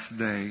Sabbath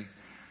day.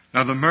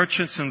 Now the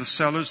merchants and the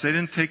sellers, they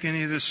didn't take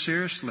any of this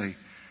seriously.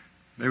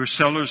 They were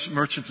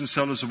merchants and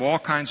sellers of all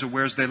kinds of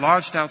wares. They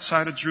lodged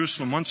outside of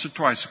Jerusalem once or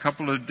twice, a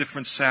couple of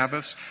different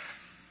Sabbaths.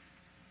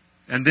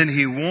 And then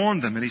he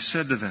warned them and he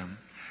said to them,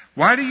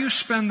 why do you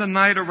spend the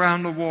night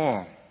around the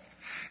wall?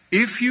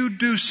 If you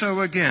do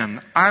so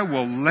again, I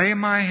will lay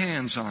my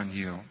hands on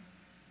you.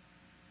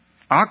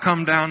 I'll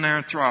come down there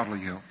and throttle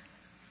you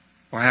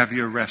or have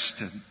you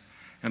arrested.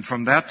 And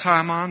from that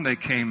time on, they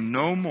came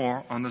no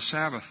more on the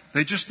Sabbath.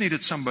 They just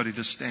needed somebody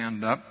to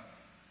stand up,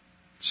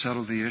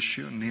 settle the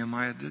issue, and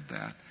Nehemiah did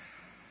that.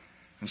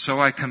 And so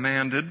I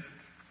commanded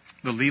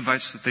the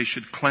Levites that they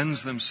should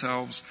cleanse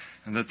themselves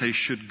and that they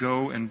should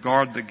go and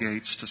guard the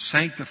gates to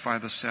sanctify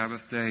the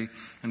Sabbath day.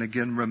 And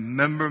again,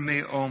 remember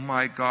me, O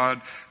my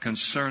God,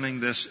 concerning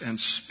this, and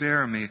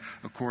spare me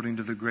according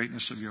to the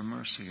greatness of your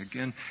mercy.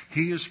 Again,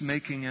 he is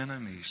making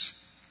enemies.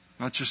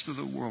 not just of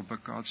the world,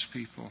 but God's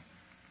people.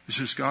 He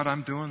says, God,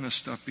 I'm doing this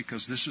stuff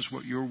because this is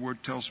what your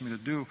word tells me to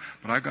do,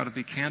 but I've got to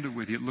be candid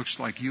with you. It looks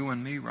like you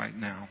and me right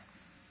now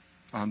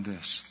on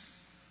this.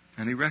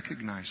 And he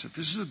recognized that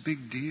this is a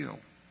big deal.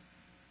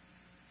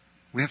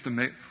 We have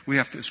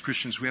to, as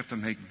Christians, we have to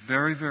make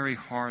very, very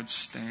hard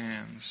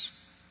stands.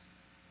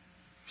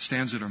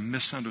 Stands that are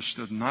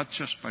misunderstood, not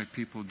just by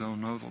people who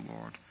don't know the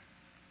Lord,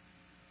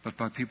 but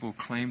by people who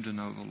claim to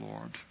know the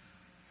Lord.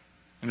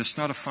 And it's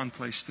not a fun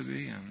place to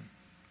be in.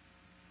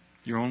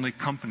 Your only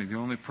company, the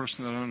only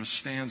person that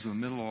understands in the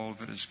middle of all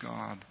of it is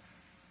God.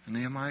 And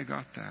Nehemiah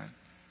got that.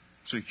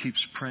 So he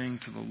keeps praying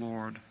to the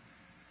Lord.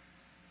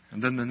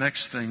 And then the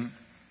next thing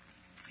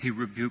he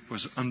rebuked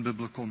was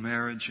unbiblical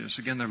marriages.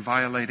 Again, they're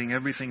violating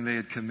everything they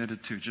had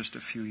committed to just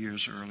a few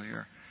years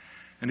earlier.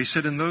 And he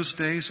said, in those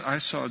days I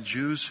saw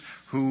Jews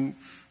who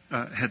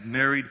had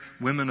married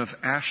women of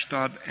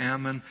Ashdod,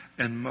 Ammon,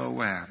 and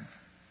Moab.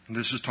 And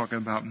this is talking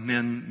about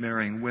men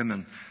marrying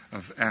women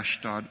of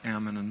Ashdod,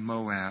 Ammon, and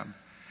Moab.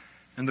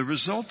 And the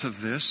result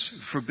of this,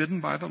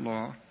 forbidden by the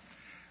law,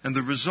 and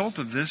the result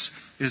of this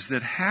is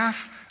that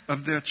half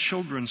of their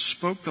children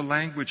spoke the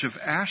language of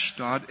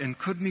Ashdod and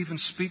couldn't even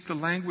speak the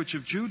language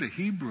of Judah,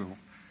 Hebrew,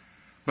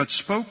 but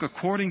spoke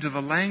according to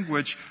the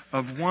language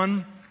of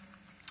one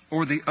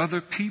or the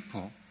other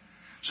people.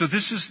 So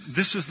this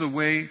is the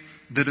way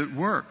that it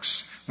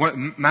works. What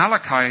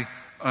Malachi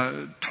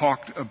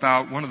talked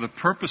about, one of the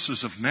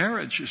purposes of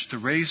marriage is to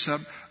raise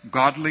up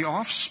godly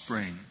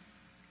offspring.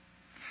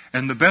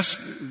 And the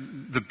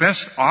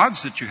best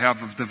odds that you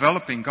have of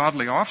developing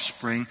godly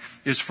offspring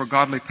is for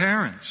godly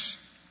parents.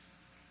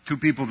 Two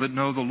people that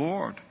know the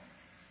Lord.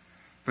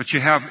 But if you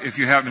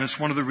have, and it's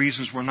one of the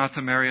reasons we're not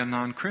to marry a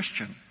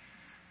non-Christian.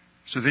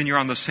 So then you're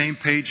on the same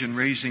page in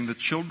raising the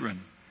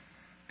children.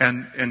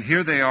 And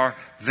here they are,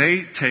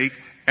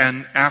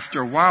 and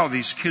after a while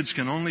these kids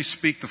can only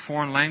speak the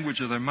foreign language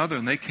of their mother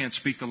and they can't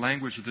speak the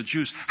language of the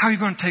Jews. How are you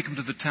going to take them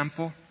to the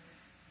temple?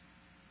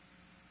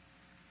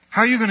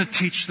 How are you going to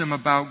teach them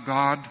about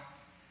God?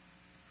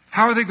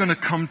 How are they going to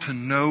come to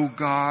know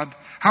God?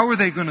 How are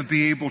they going to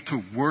be able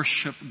to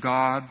worship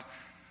God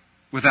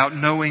without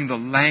knowing the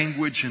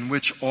language in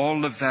which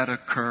all of that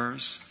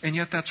occurs? And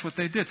yet that's what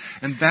they did.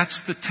 And that's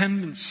the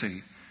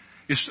tendency.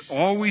 It's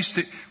always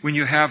when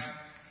you have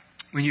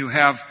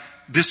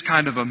this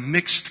kind of a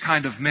mixed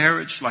kind of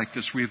marriage like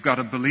this, where you've got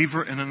a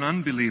believer and an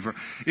unbeliever,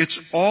 it's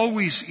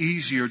always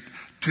easier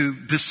to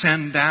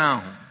descend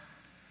down.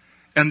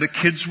 And the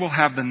kids will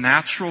have the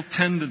natural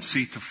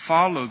tendency to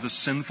follow the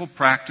sinful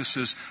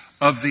practices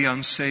of the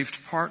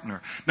unsaved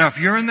partner. Now, if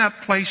you're in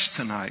that place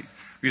tonight,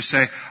 you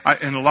say,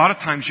 and a lot of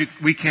times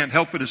we can't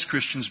help it as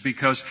Christians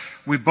because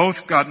we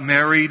both got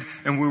married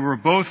and we were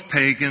both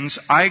pagans.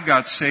 I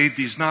got saved.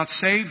 He's not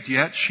saved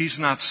yet. She's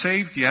not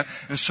saved yet.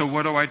 And so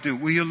what do?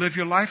 Well, you live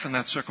your life in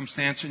that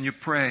circumstance and you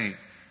pray.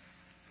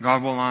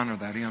 God will honor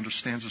that. He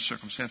understands the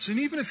circumstance. And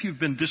even if you've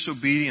been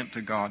disobedient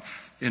to God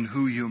in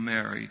who you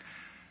married,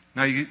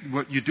 now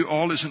what you do,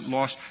 all isn't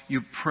lost. You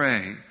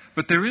pray.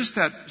 But there is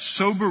that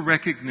sober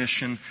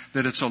recognition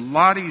that it's a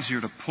lot easier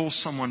to pull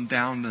someone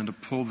down than to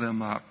pull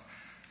them up.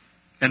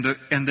 And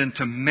then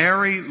to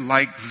marry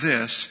like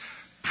this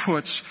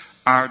puts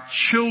our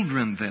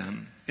children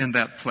then in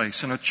that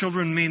place. And our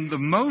children mean the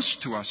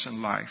most to us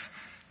in life,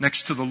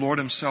 next to the Lord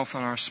Himself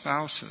and our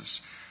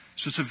spouses.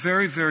 So it's a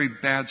very, very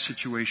bad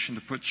situation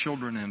to put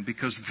children in,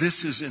 because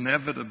this is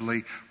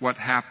inevitably what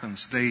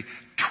happens. They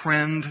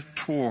trend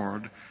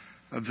toward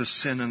the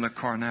sin and the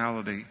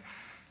carnality.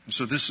 And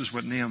so this is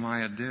what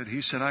Nehemiah did.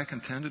 He said, I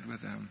contended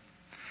with them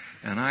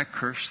and I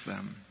cursed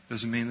them.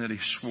 Doesn't mean that he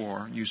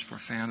swore, used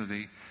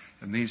profanity.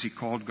 It means he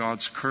called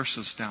God's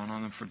curses down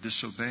on them for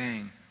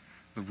disobeying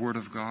the word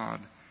of God.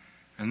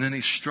 And then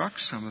he struck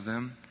some of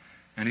them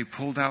and he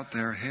pulled out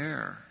their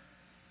hair.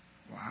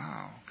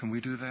 Wow. Can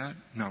we do that?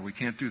 No, we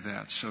can't do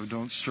that. So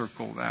don't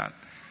circle that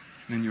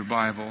in your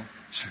Bible.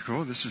 Say,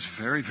 oh, this is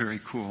very, very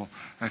cool.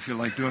 I feel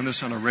like doing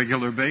this on a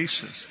regular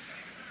basis.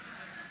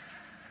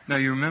 Now,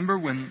 you remember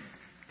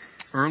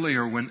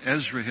earlier when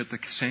Ezra hit the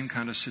same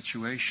kind of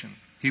situation,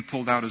 he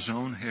pulled out his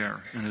own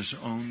hair and his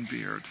own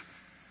beard.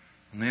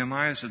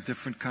 Nehemiah is a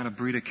different kind of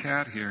breed of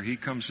cat here. He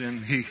comes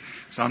in, he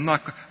says,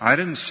 I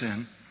didn't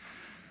sin.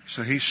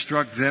 So he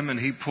struck them and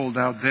he pulled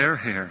out their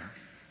hair.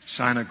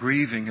 Sign of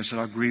grieving. He said,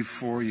 I'll grieve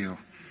for you.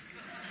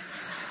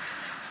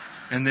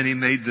 And then he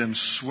made them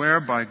swear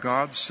by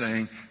God,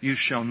 saying, you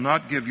shall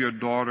not give your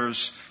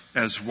daughters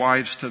as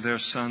wives to their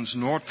sons,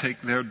 nor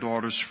take their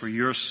daughters for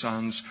your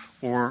sons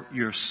or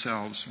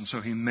yourselves. And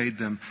so he made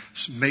them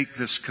make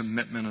this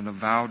commitment and a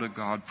vow to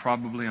God,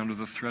 probably under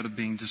the threat of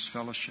being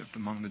disfellowshipped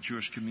among the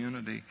Jewish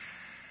community.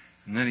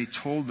 And then he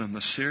told them the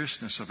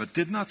seriousness of it.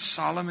 Did not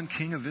Solomon,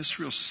 king of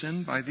Israel,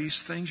 sin by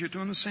these things? You're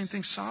doing the same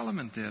thing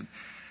Solomon did.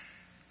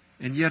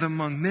 And yet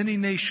among many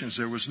nations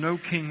there was no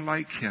king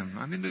like him.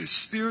 I mean, a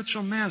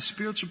spiritual man,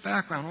 spiritual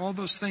background, all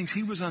those things.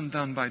 He was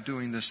undone by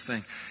doing this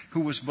thing,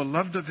 who was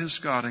beloved of his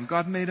God. And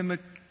God made him a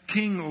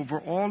king over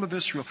all of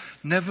Israel.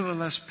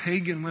 Nevertheless,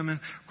 pagan women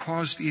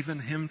caused even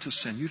him to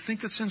sin. You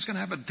think that sin's going to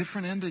have a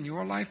different end in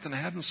your life than it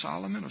had in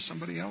Solomon or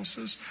somebody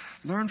else's?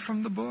 Learn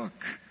from the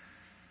book.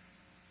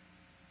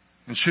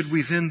 And should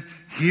we then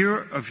hear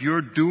of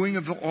your doing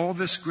of all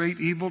this great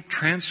evil,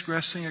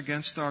 transgressing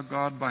against our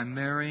God by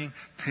marrying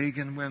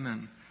pagan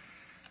women?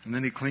 And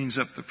then he cleans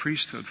up the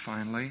priesthood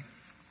finally.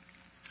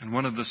 And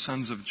one of the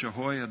sons of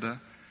Jehoiada,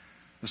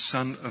 the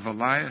son of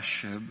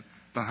Eliashib,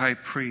 the high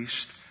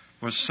priest,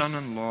 was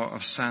son-in-law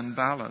of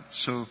Sanballat.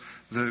 So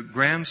the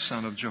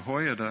grandson of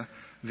Jehoiada,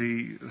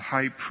 the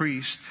high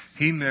priest,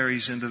 he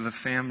marries into the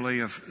family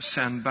of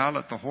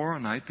Sanballat the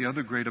Horonite, the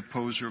other great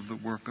opposer of the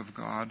work of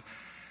God.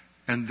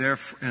 And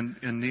therefore,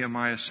 and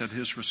Nehemiah said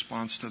his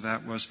response to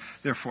that was,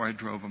 therefore I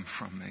drove him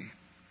from me.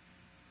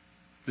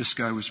 This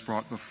guy was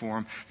brought before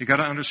him. You've got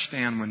to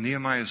understand, when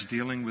Nehemiah is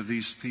dealing with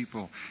these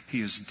people,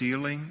 he is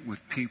dealing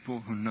with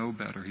people who know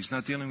better. He's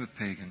not dealing with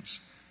pagans.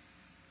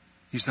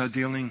 He's not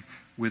dealing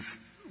with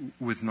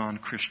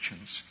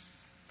non-Christians.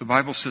 The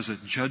Bible says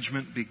that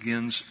judgment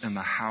begins in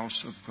the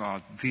house of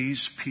God.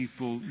 These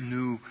people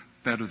knew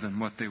better than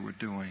what they were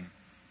doing.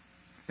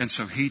 And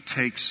so he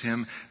takes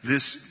him.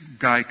 This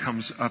guy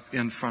comes up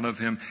in front of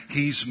him.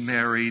 He's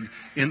married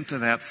into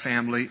that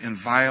family in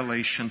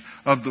violation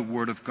of the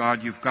Word of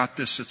God. You've got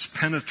this. It's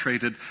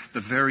penetrated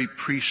the very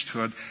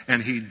priesthood,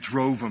 and he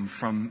drove him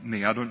from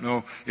me. I don't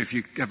know if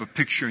you have a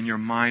picture in your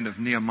mind of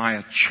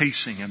Nehemiah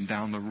chasing him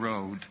down the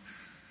road.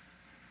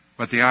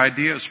 But the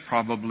idea is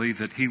probably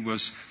that he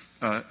was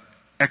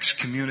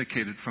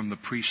excommunicated from the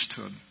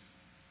priesthood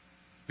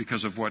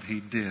because of what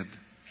he did.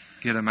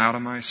 Get him out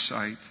of my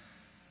sight.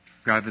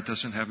 Guy that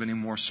doesn't have any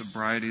more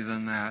sobriety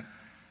than that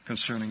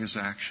concerning his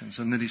actions.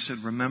 And then he said,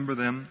 remember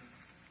them,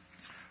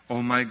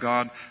 O my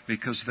God,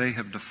 because they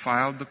have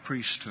defiled the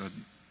priesthood.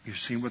 You've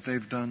seen what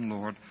they've done,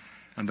 Lord,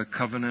 and the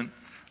covenant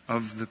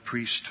of the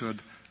priesthood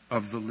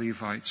of the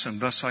Levites.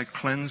 And thus I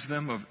cleanse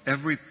them of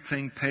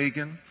everything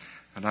pagan,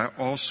 and I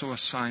also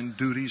assign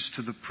duties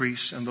to the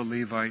priests and the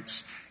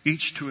Levites,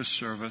 each to his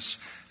service,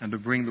 and to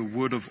bring the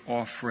wood of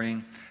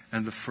offering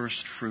and the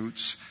first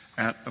fruits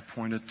at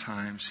appointed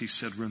times. He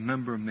said,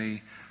 remember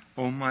me,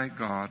 O my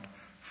God,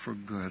 for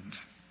good.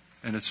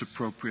 And it's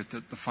appropriate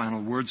that the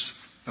final words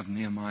of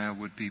Nehemiah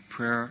would be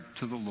prayer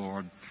to the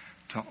Lord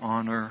to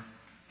honor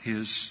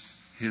his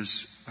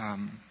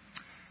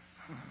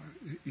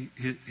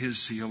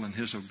zeal and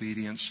his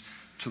obedience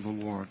to the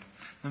Lord.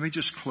 Let me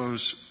just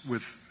close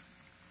with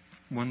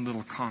one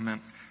little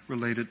comment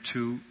related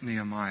to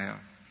Nehemiah.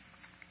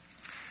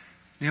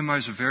 Nehemiah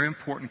is a very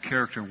important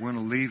character. We're going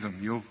to leave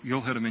him.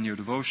 You'll hit him in your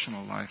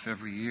devotional life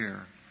every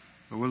year.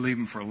 But we'll leave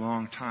him for a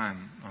long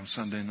time on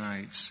Sunday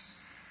nights.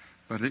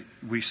 But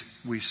we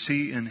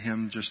see in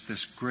him just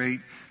this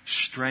great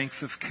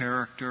strength of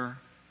character,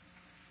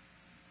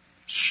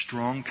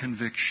 strong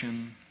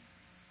conviction.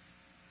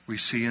 We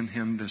see in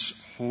him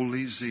this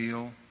holy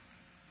zeal.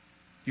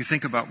 You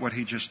think about what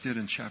he just did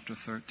in chapter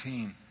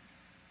 13.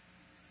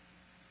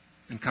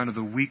 And kind of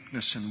the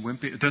weakness and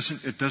wimpy.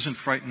 It doesn't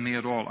frighten me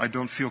at all. I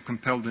don't feel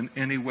compelled in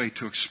any way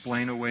to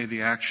explain away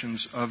the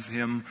actions of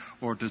him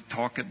or to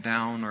talk it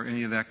down or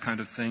any of that kind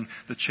of thing.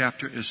 The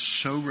chapter is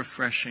so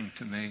refreshing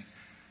to me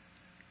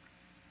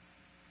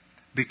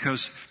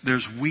because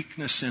there's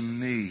weakness in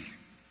me.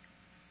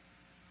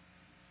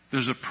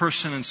 There's a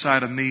person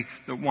inside of me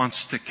that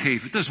wants to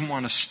cave. It doesn't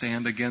want to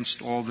stand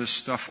against all this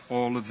stuff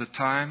all of the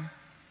time.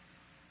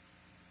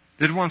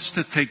 It wants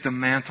to take the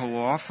mantle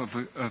off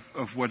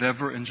of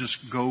whatever and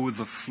just go with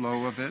the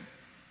flow of it.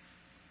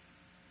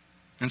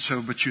 And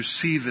so, but you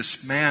see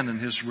this man and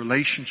his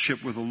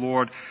relationship with the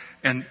Lord,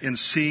 and in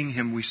seeing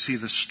him we see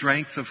the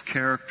strength of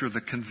character,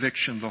 the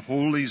conviction, the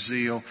holy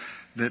zeal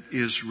that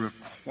is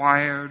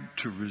required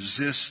to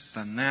resist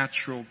the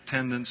natural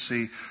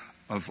tendency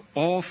of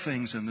all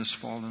things in this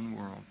fallen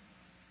world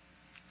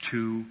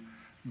to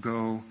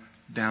go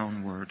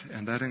downward.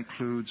 And that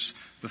includes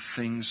the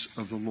things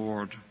of the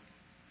Lord.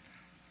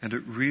 And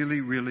it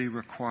really, really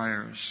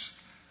requires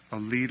a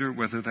leader,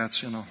 whether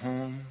that's in a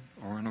home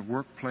or in a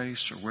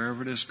workplace or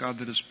wherever it is, God,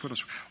 that has put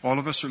us. All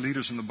of us are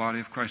leaders in the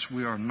body of Christ.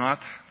 We are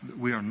not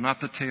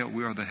the tail,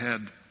 we are the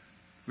head.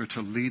 We're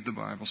to lead, the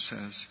Bible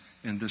says,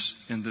 in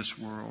this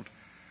world.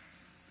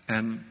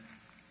 And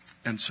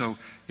so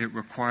it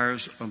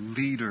requires a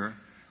leader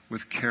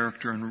with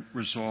character and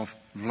resolve,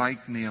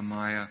 like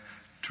Nehemiah,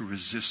 to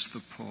resist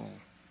the pull.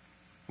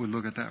 We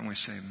look at that and we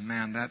say,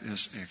 man, that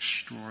is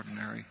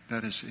extraordinary.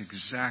 That is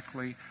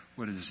exactly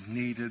what is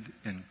needed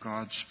in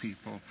God's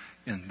people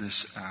in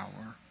this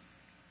hour,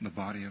 the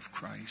body of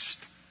Christ.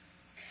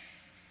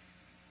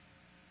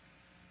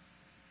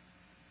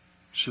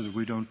 So that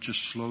we don't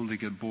just slowly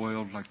get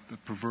boiled like the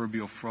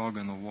proverbial frog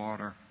in the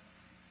water.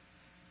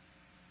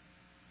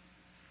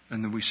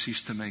 And then we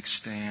cease to make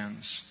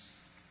stands,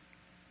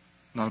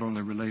 not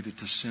only related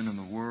to sin in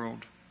the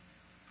world,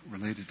 but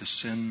related to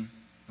sin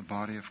the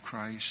body of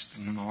Christ,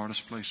 and in the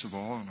hardest place of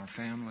all, in our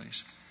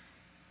families,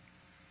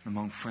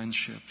 among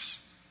friendships,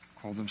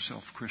 call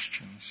themselves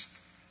Christians.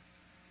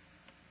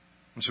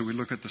 And so we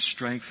look at the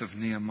strength of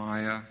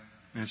Nehemiah,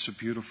 and it's a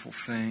beautiful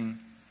thing.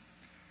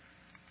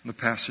 The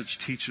passage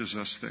teaches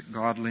us that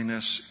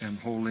godliness and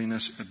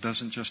holiness, it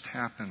doesn't just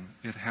happen.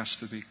 It has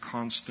to be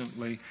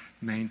constantly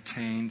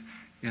maintained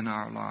in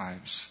our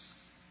lives.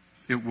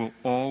 It will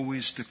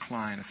always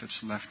decline if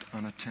it's left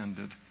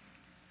unattended.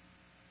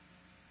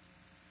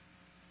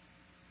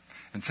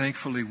 And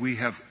thankfully, we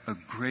have a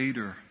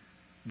greater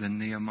than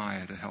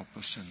Nehemiah to help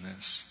us in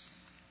this,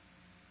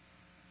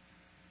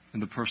 in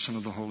the person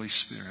of the Holy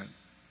Spirit.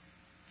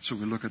 So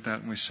we look at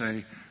that and we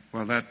say,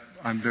 well, that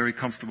I'm very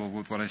comfortable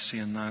with what I see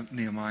in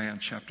Nehemiah in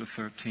chapter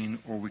 13,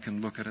 or we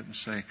can look at it and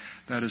say,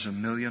 that is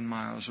 1,000,000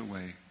 miles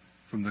away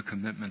from the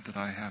commitment that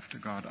I have to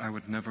God. I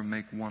would never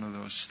make one of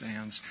those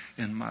stands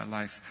in my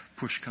life.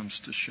 Push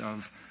comes to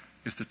shove,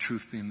 if the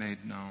truth be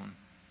made known.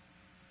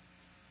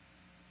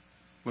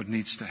 What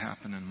needs to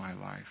happen in my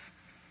life?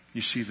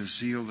 You see the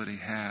zeal that he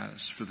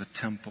has for the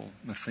temple,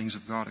 the things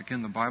of God.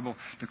 Again, the Bible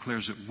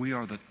declares that we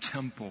are the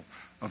temple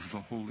of the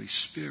Holy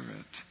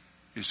Spirit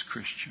as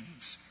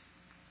Christians.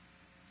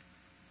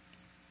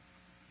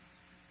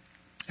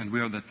 And we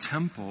are the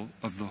temple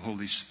of the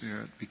Holy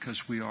Spirit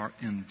because we are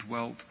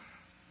indwelt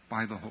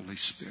by the Holy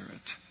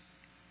Spirit.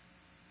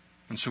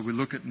 And so we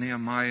look at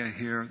Nehemiah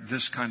here,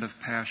 this kind of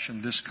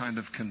passion, this kind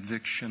of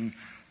conviction,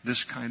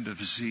 this kind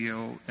of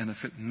zeal, and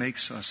if it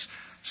makes us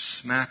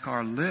smack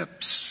our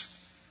lips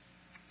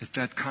at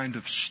that kind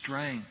of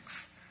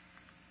strength,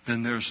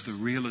 then there's the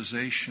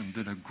realization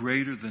that a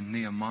greater than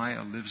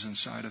Nehemiah lives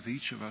inside of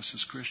each of us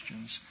as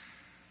Christians,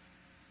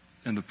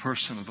 in the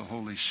person of the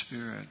Holy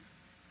Spirit,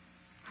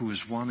 who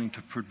is wanting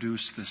to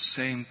produce the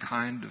same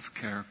kind of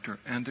character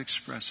and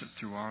express it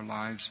through our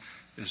lives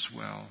as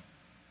well.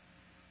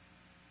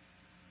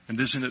 And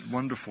isn't it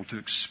wonderful to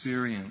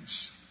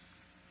experience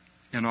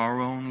in our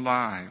own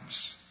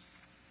lives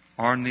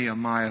our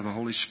Nehemiah, the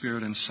Holy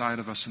Spirit inside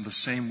of us, in the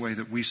same way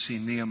that we see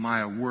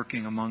Nehemiah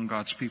working among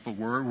God's people.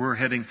 We're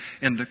heading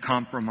into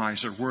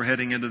compromise, or we're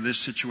heading into this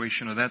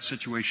situation or that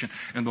situation,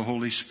 and the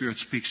Holy Spirit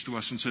speaks to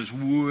us and says,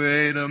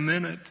 wait a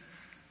minute.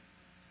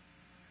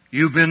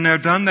 You've been there,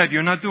 done that.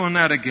 You're not doing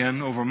that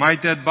again over my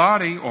dead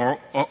body or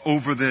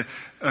over the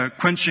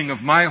quenching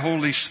of my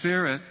Holy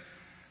Spirit.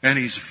 And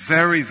He's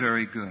very,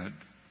 very good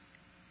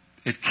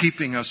at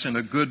keeping us in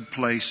a good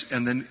place,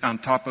 and then on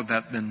top of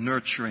that, then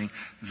nurturing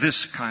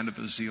this kind of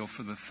a zeal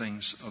for the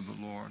things of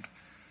the Lord.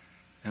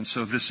 And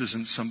so this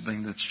isn't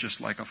something that's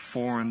just like a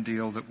foreign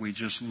deal that we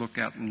just look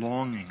at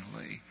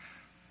longingly.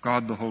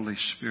 God, the Holy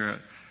Spirit,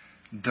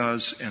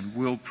 does and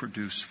will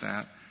produce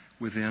that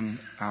within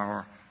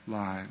our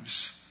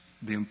lives.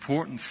 The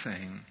important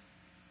thing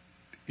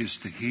is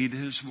to heed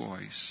His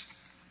voice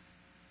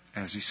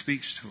as He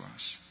speaks to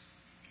us,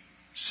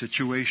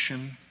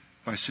 situation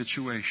by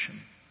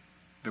situation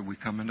that we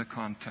come into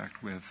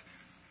contact with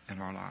in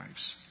our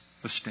lives.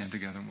 Let's stand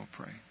together and we'll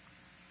pray.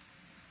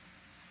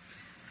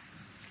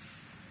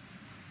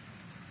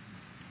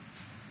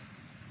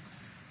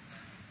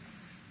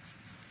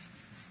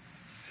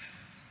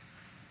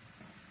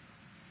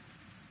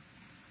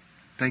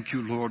 Thank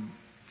you, Lord,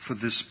 for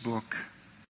this book.